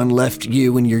husband done left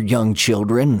you and your young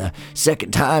children. The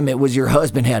second time it was your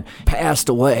husband had passed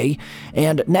away.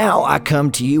 And now I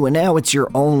come to you and now it's your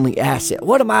only asset.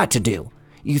 What am I to do?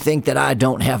 You think that I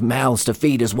don't have mouths to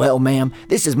feed as well, ma'am?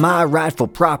 This is my rightful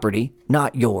property,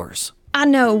 not yours. I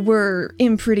know we're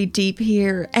in pretty deep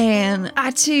here, and I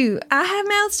have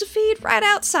mouths to feed right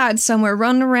outside somewhere,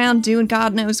 running around doing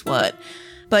God knows what.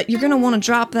 But you're gonna want to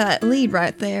drop that lead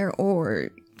right there, or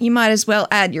you might as well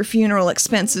add your funeral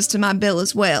expenses to my bill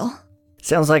as well.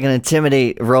 Sounds like an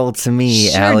intimidate roll to me,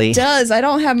 sure Allie. Sure does. I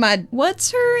don't have my...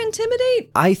 What's her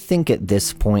intimidate? I think at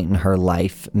this point in her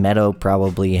life, Meadow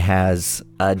probably has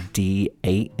a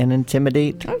D8 in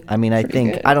intimidate. I mean, I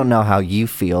think... Good. I don't know how you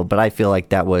feel, but I feel like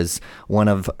that was one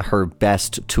of her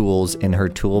best tools in her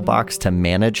toolbox to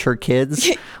manage her kids,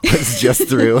 was just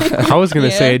through... I was going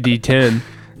to say a D10.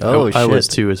 Oh, shit. I was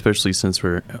too, especially since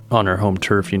we're on our home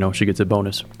turf. She gets a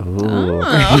bonus. Ooh.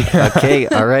 Oh. Okay,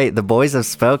 all right. The boys have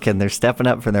spoken. They're stepping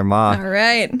up for their ma. All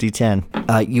right.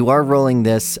 D10. You are rolling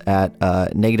this at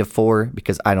 -4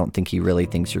 because I don't think he really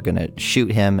thinks you're going to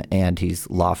shoot him, and he's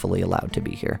lawfully allowed to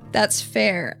be here. That's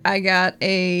fair. I got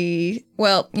I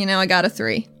got a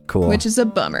 3. Cool. Which is a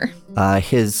bummer.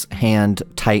 His hand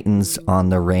tightens on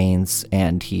the reins,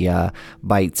 and he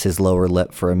bites his lower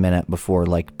lip for a minute before,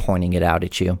 pointing it out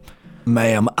at you.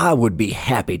 Ma'am, I would be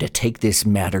happy to take this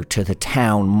matter to the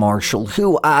town marshal,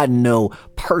 who I know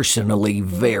personally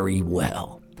very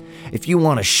well. If you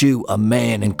want to shoot a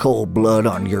man in cold blood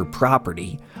on your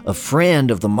property, a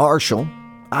friend of the marshal,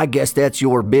 I guess that's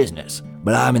your business.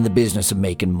 But I'm in the business of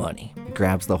making money.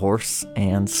 grabs the horse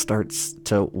and starts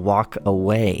to walk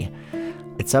away.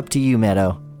 It's up to you,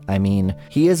 Meadow. I mean,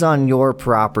 he is on your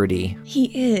property. He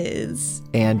is.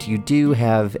 And you do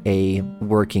have a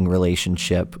working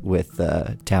relationship with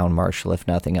the town marshal, if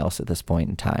nothing else, at this point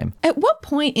in time. At what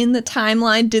point in the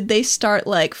timeline did they start,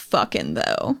 like, fucking,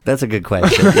 though? That's a good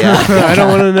question. Yeah. I don't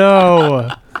want to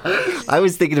know. I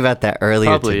was thinking about that earlier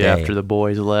Probably today. after the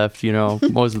boys left,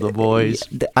 most of the boys.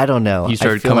 I don't know. You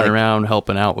started coming around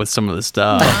helping out with some of the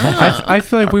stuff. I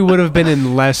feel like we would have been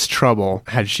in less trouble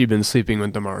had she been sleeping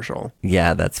with the marshal.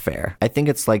 Yeah, that's fair. I think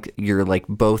it's like you're like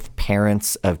both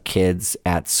parents of kids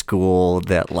at school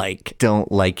that like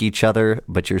don't like each other,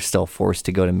 but you're still forced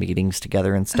to go to meetings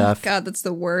together and stuff. Oh, God, that's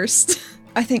the worst.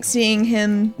 I think seeing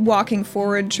him walking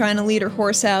forward, trying to lead her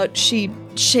horse out, she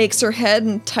shakes her head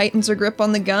and tightens her grip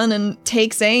on the gun and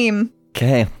takes aim.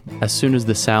 Okay. As soon as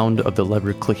the sound of the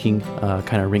lever clicking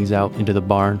kind of rings out into the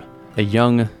barn, a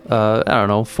young,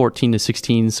 14 to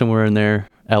 16, somewhere in there,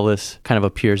 Ellis kind of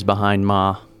appears behind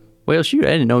Ma. Well, shoot,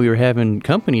 I didn't know you were having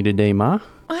company today, Ma.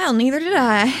 Well, neither did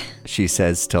I. She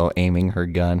says, still aiming her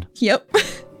gun. Yep.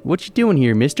 What you doing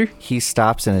here, mister? He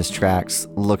stops in his tracks,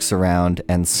 looks around,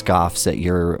 and scoffs at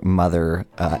your mother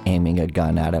aiming a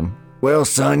gun at him. Well,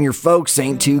 son, your folks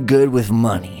ain't too good with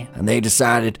money, and they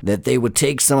decided that they would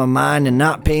take some of mine and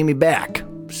not pay me back.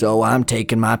 So I'm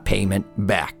taking my payment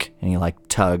back. And he like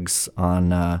tugs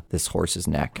on this horse's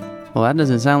neck. Well, that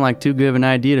doesn't sound like too good of an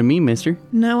idea to me, mister.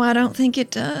 No, I don't think it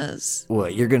does.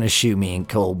 What, you're gonna shoot me in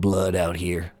cold blood out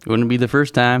here? Wouldn't be the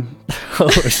first time. Oh,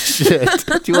 shit.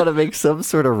 Do you want to make some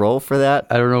sort of roll for that?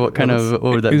 I don't know what kind of, what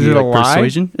would that Is be, it a like lie?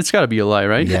 persuasion? It's got to be a lie,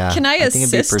 right? Yeah. Can I think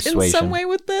it'd be assist in some way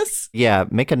with this? Yeah,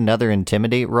 make another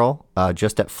intimidate roll,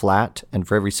 just at flat, and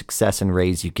for every success and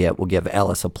raise you get, we'll give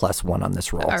Ellis a +1 on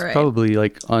this roll. All right. Probably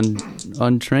like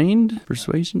untrained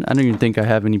persuasion. I don't even think I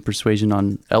have any persuasion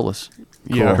on Ellis.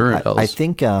 Yeah. Current Ellis. I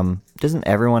think, doesn't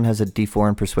everyone has a D4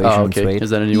 in persuasion Oh, and okay. sway?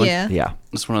 Is that a new one? Yeah. Yeah.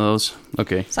 It's one of those.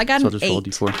 Okay. So I got I'll an just roll a 8.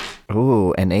 D4.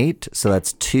 Ooh, an 8. So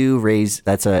that's 2 raise.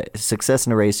 That's a success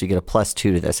and a raise, so you get a +2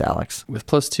 to this, Alex. With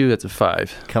 +2, that's a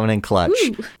 5. Coming in clutch.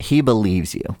 Ooh. He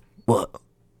believes you. What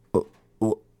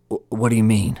do you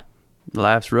mean?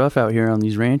 Life's rough out here on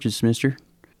these ranches, mister.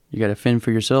 You got to fend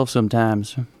for yourself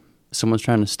sometimes. Someone's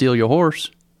trying to steal your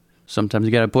horse. Sometimes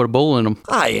you got to put a bull in them.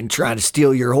 I ain't trying to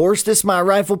steal your horse. This is my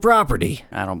rightful property.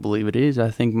 I don't believe it is.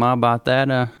 I think Ma bought that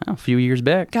a few years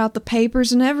back. Got the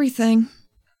papers and everything.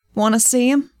 Want to see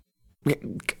him?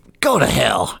 Go to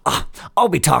hell. I'll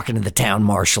be talking to the town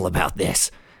marshal about this.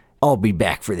 I'll be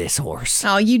back for this horse.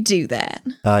 Oh, you do that.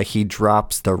 He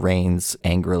drops the reins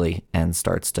angrily and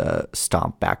starts to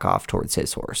stomp back off towards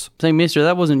his horse. Say, mister,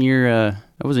 that wasn't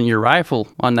your rifle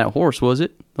on that horse, was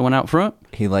it? The one out front?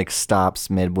 He like stops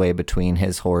midway between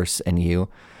his horse and you,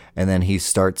 and then he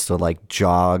starts to like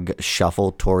jog,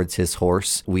 shuffle towards his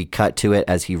horse. We cut to it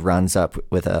as he runs up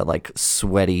with a like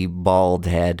sweaty, bald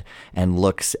head and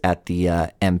looks at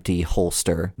the empty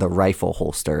holster, the rifle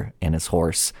holster in his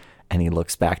horse, and he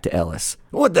looks back to Ellis.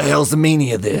 What the hell's the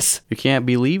meaning of this? You can't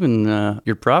be leaving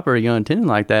your property unattended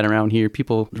like that around here.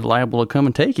 People are liable to come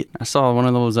and take it. I saw one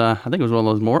of those, I think it was one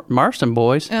of those Marston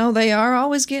boys. Oh, they are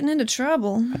always getting into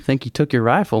trouble. I think he took your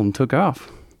rifle and took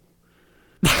off.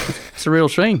 It's a real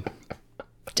shame.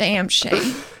 Damn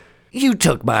shame. You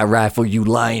took my rifle, you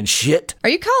lying shit. Are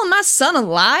you calling my son a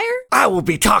liar? I will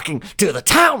be talking to the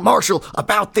town marshal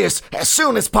about this as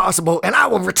soon as possible, and I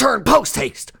will return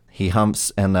post-haste. He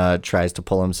humps and tries to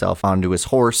pull himself onto his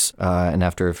horse, and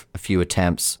after a few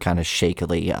attempts, kind of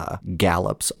shakily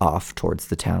gallops off towards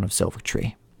the town of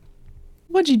Silvertree.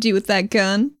 What'd you do with that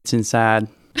gun? It's inside.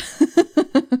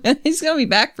 He's gonna be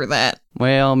back for that.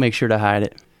 Well, make sure to hide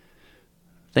it.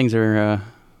 Things are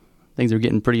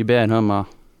getting pretty bad, huh, Ma?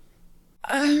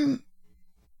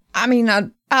 I mean,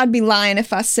 I'd be lying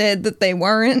if I said that they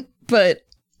weren't, but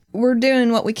we're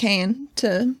doing what we can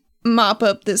to mop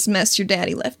up this mess your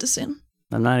daddy left us in.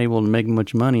 I'm not able to make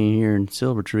much money here in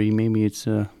Silvertree. Maybe it's,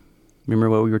 remember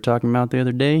what we were talking about the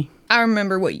other day? I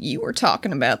remember what you were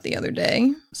talking about the other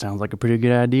day. Sounds like a pretty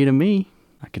good idea to me.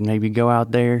 I could maybe go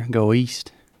out there, go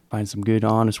east, find some good,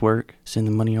 honest work, send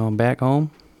the money on back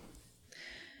home.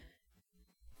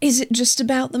 Is it just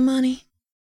about the money?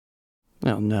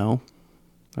 Well, no.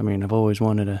 I mean, I've always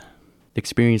wanted to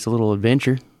experience a little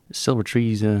adventure.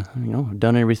 Silvertree's,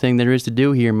 done everything there is to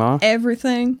do here, Ma.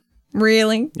 Everything?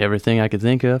 Really? Everything I could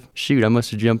think of. Shoot, I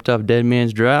must have jumped off Dead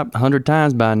Man's Drop 100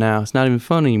 times by now. It's not even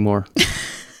fun anymore.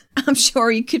 I'm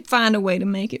sure you could find a way to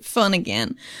make it fun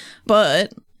again,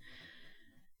 but...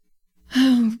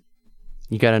 You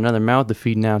got another mouth to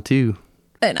feed now, too.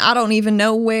 And I don't even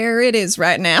know where it is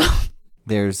right now.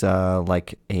 There's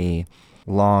like a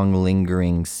long,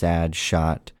 lingering, sad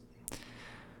shot.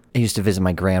 I used to visit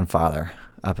my grandfather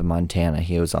up in Montana.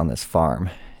 He was on this farm.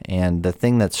 And the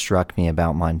thing that struck me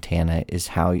about Montana is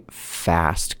how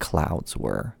fast clouds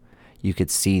were. You could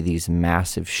see these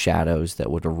massive shadows that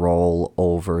would roll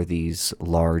over these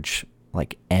large,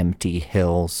 like, empty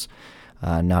hills.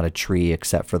 Not a tree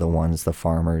except for the ones the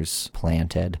farmers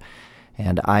planted.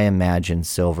 And I imagine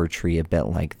Silvertree a bit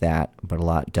like that, but a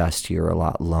lot dustier, a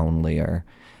lot lonelier.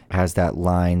 As that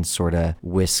line sort of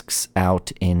whisks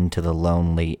out into the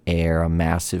lonely air, a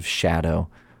massive shadow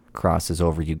crosses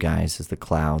over you guys as the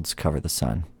clouds cover the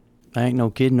sun. I ain't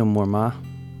no kid no more, Ma.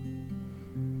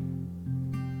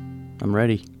 I'm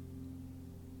ready.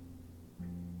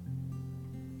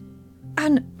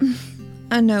 I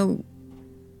know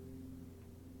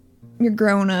you're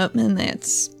grown up, and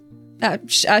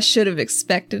I should have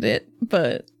expected it,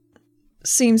 but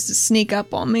seems to sneak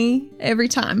up on me every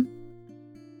time.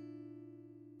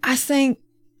 I think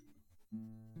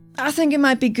it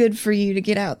might be good for you to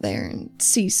get out there and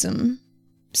see some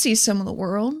of the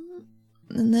world,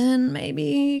 and then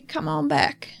maybe come on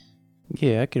back.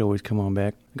 Yeah, I could always come on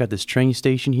back. I got this train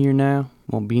station here now.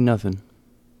 Won't be nothing.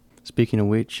 Speaking of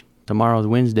which, tomorrow's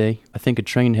Wednesday. I think a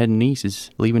train heading east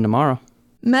is leaving tomorrow.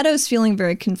 Meadow's feeling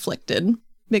very conflicted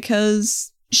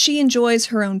because she enjoys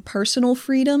her own personal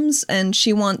freedoms and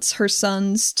she wants her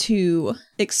sons to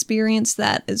experience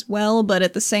that as well, but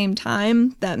at the same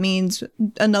time, that means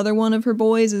another one of her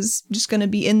boys is just going to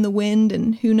be in the wind,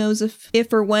 and who knows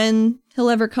if or when he'll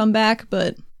ever come back.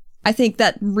 But I think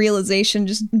that realization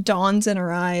just dawns in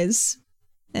her eyes,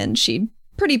 and she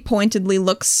pretty pointedly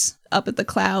looks up at the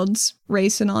clouds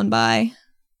racing on by.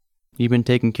 You've been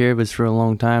taking care of us for a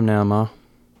long time now, Ma.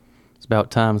 It's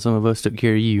about time some of us took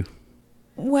care of you.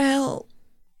 Well,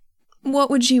 what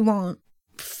would you want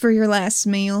for your last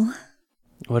meal?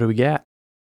 What do we got?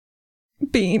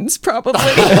 Beans, probably.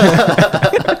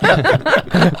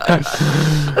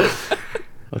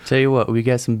 I'll tell you what, we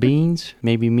got some beans.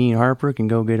 Maybe me and Harper can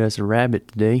go get us a rabbit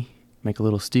today. Make a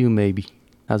little stew, maybe.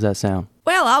 How's that sound?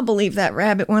 Well, I'll believe that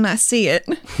rabbit when I see it.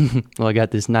 Well, I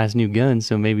got this nice new gun,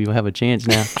 so maybe we'll have a chance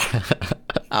now.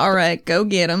 All right, go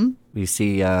get him. We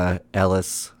see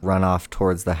Ellis run off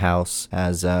towards the house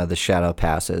as the shadow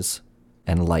passes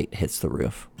and light hits the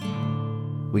roof.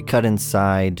 We cut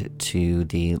inside to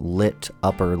the lit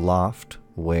upper loft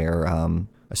where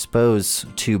I suppose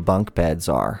 2 bunk beds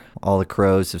are. All the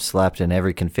crows have slept in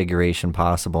every configuration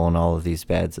possible in all of these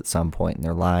beds at some point in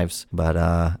their lives. But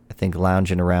I think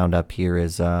lounging around up here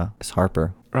is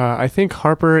Harper. I think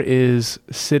Harper is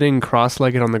sitting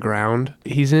cross-legged on the ground.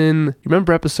 He's in,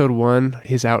 remember episode 1,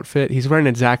 his outfit? He's wearing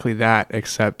exactly that,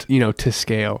 except, to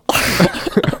scale.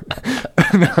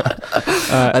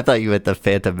 I thought you meant the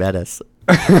Phantom Menace.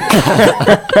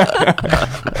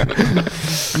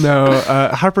 No,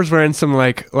 Harper's wearing some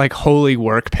like holy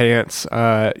work pants.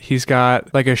 He's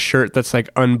got like a shirt that's like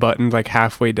unbuttoned like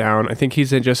halfway down. I think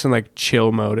he's just in like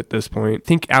chill mode at this point. I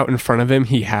think out in front of him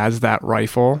he has that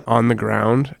rifle on the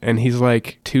ground and he's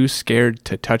like too scared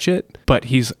to touch it, but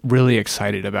he's really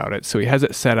excited about it. So he has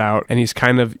it set out and he's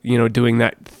kind of, doing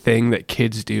that thing that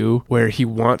kids do where he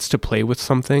wants to play with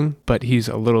something, but he's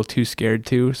a little too scared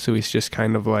to. So he's just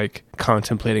kind of like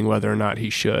contemplating whether or not he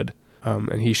should.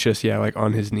 And he's just, like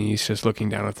on his knees, just looking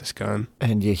down at this gun.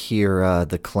 And you hear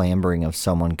the clambering of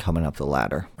someone coming up the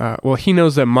ladder. Well, he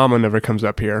knows that Mama never comes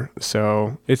up here,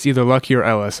 so it's either Lucky or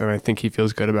Ellis, and I think he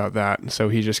feels good about that. So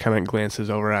he just kind of glances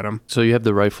over at him. So you have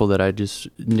the rifle that I just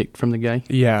nicked from the guy?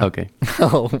 Yeah. Okay.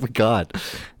 Oh, my God.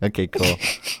 Okay, cool.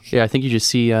 Yeah, I think you just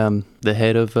see the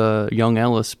head of young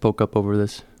Ellis poke up over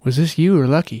this. Was this you or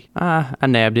Lucky? I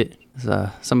nabbed it.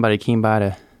 Somebody came by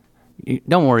to...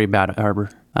 Don't worry about it, Harper.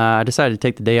 I decided to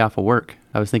take the day off of work.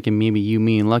 I was thinking maybe you,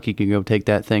 me, and Lucky could go take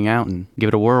that thing out and give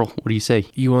it a whirl. What do you say?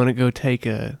 You want to go take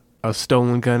a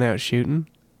stolen gun out shooting?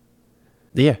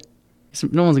 Yeah.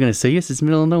 No one's going to see us. It's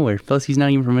middle of nowhere. Plus, he's not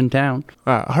even from in town.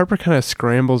 Harper kind of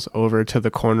scrambles over to the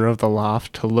corner of the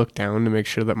loft to look down to make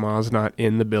sure that Ma's not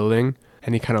in the building.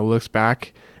 And he kind of looks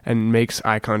back and makes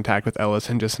eye contact with Ellis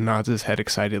and just nods his head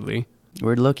excitedly.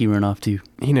 Where'd Lucky run off to?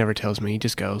 He never tells me. He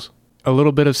just goes. A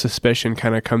little bit of suspicion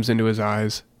kind of comes into his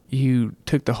eyes. You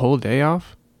took the whole day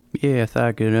off? Yeah, I thought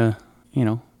I could,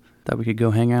 thought we could go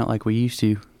hang out like we used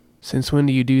to. Since when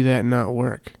do you do that and not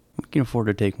work? We can afford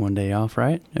to take one day off,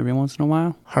 right? Every once in a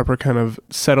while. Harper kind of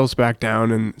settles back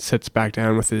down and sits back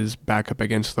down with his back up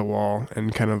against the wall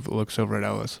and kind of looks over at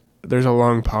Ellis. There's a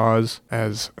long pause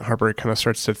as Harper kind of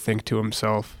starts to think to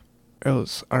himself.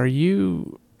 Ellis, are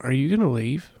you going to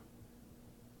leave?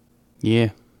 Yeah.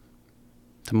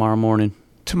 Tomorrow morning.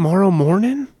 Tomorrow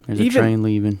morning? There's a train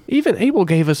leaving. Even Abel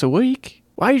gave us a week.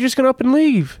 Why are you just going to up and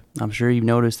leave? I'm sure you've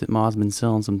noticed that Ma's been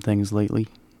selling some things lately.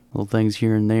 Little things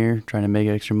here and there, trying to make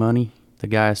extra money. The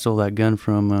guy I stole that gun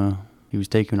from, he was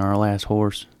taking our last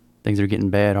horse. Things are getting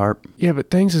bad, Harp. Yeah, but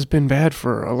things has been bad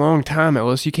for a long time,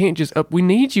 Ellis. You can't just up. We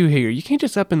need you here. You can't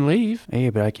just up and leave. Hey,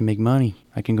 but I can make money.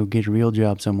 I can go get a real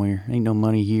job somewhere. Ain't no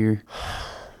money here.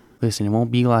 Listen, it won't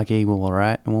be like Abel, all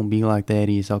right? It won't be like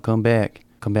Thaddeus. I'll come back.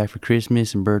 Come back for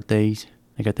Christmas and birthdays.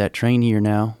 I got that train here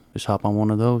now. Just hop on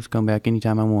one of those. Come back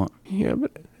anytime I want. Yeah,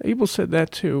 but Abel said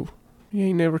that too. He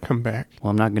ain't never come back. Well,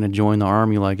 I'm not going to join the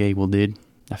army like Abel did.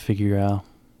 I figure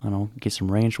I'll, get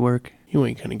some ranch work. You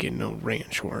ain't gonna get no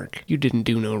ranch work. You didn't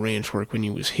do no ranch work when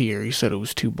you was here. You said it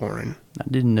was too boring. I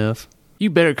did enough.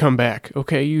 You better come back,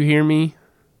 okay? You hear me?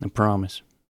 I promise.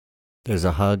 There's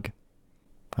a hug,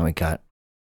 and we cut.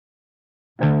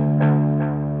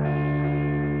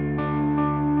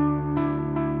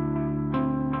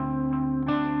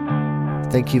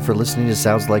 Thank you for listening to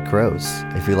Sounds Like Crows.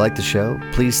 If you like the show,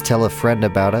 please tell a friend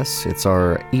about us. It's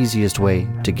our easiest way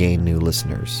to gain new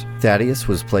listeners. Thaddeus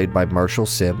was played by Marshall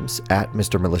Sims at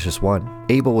Mr. Malicious 1.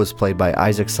 Abel was played by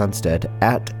Isaac Sunstead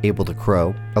at Abel the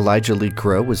Crow. Elijah Lee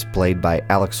Crow was played by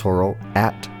Alex Horrell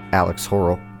at Alex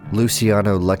Horrell.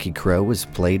 Luciano Lucky Crow was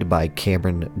played by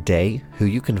Cameron Day, who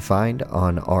you can find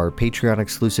on our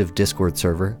Patreon-exclusive Discord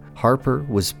server. Harper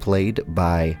was played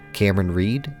by Cameron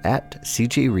Reed at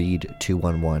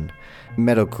CJReed211.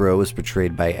 Meadow Crow was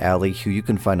portrayed by Allie, who you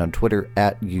can find on Twitter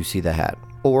at UCTheHat,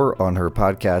 or on her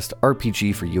podcast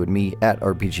RPG for You and Me at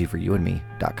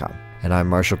rpgforyouandme.com. And I'm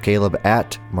Marshall Caleb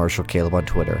at Marshall Caleb on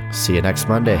Twitter. See you next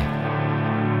Monday.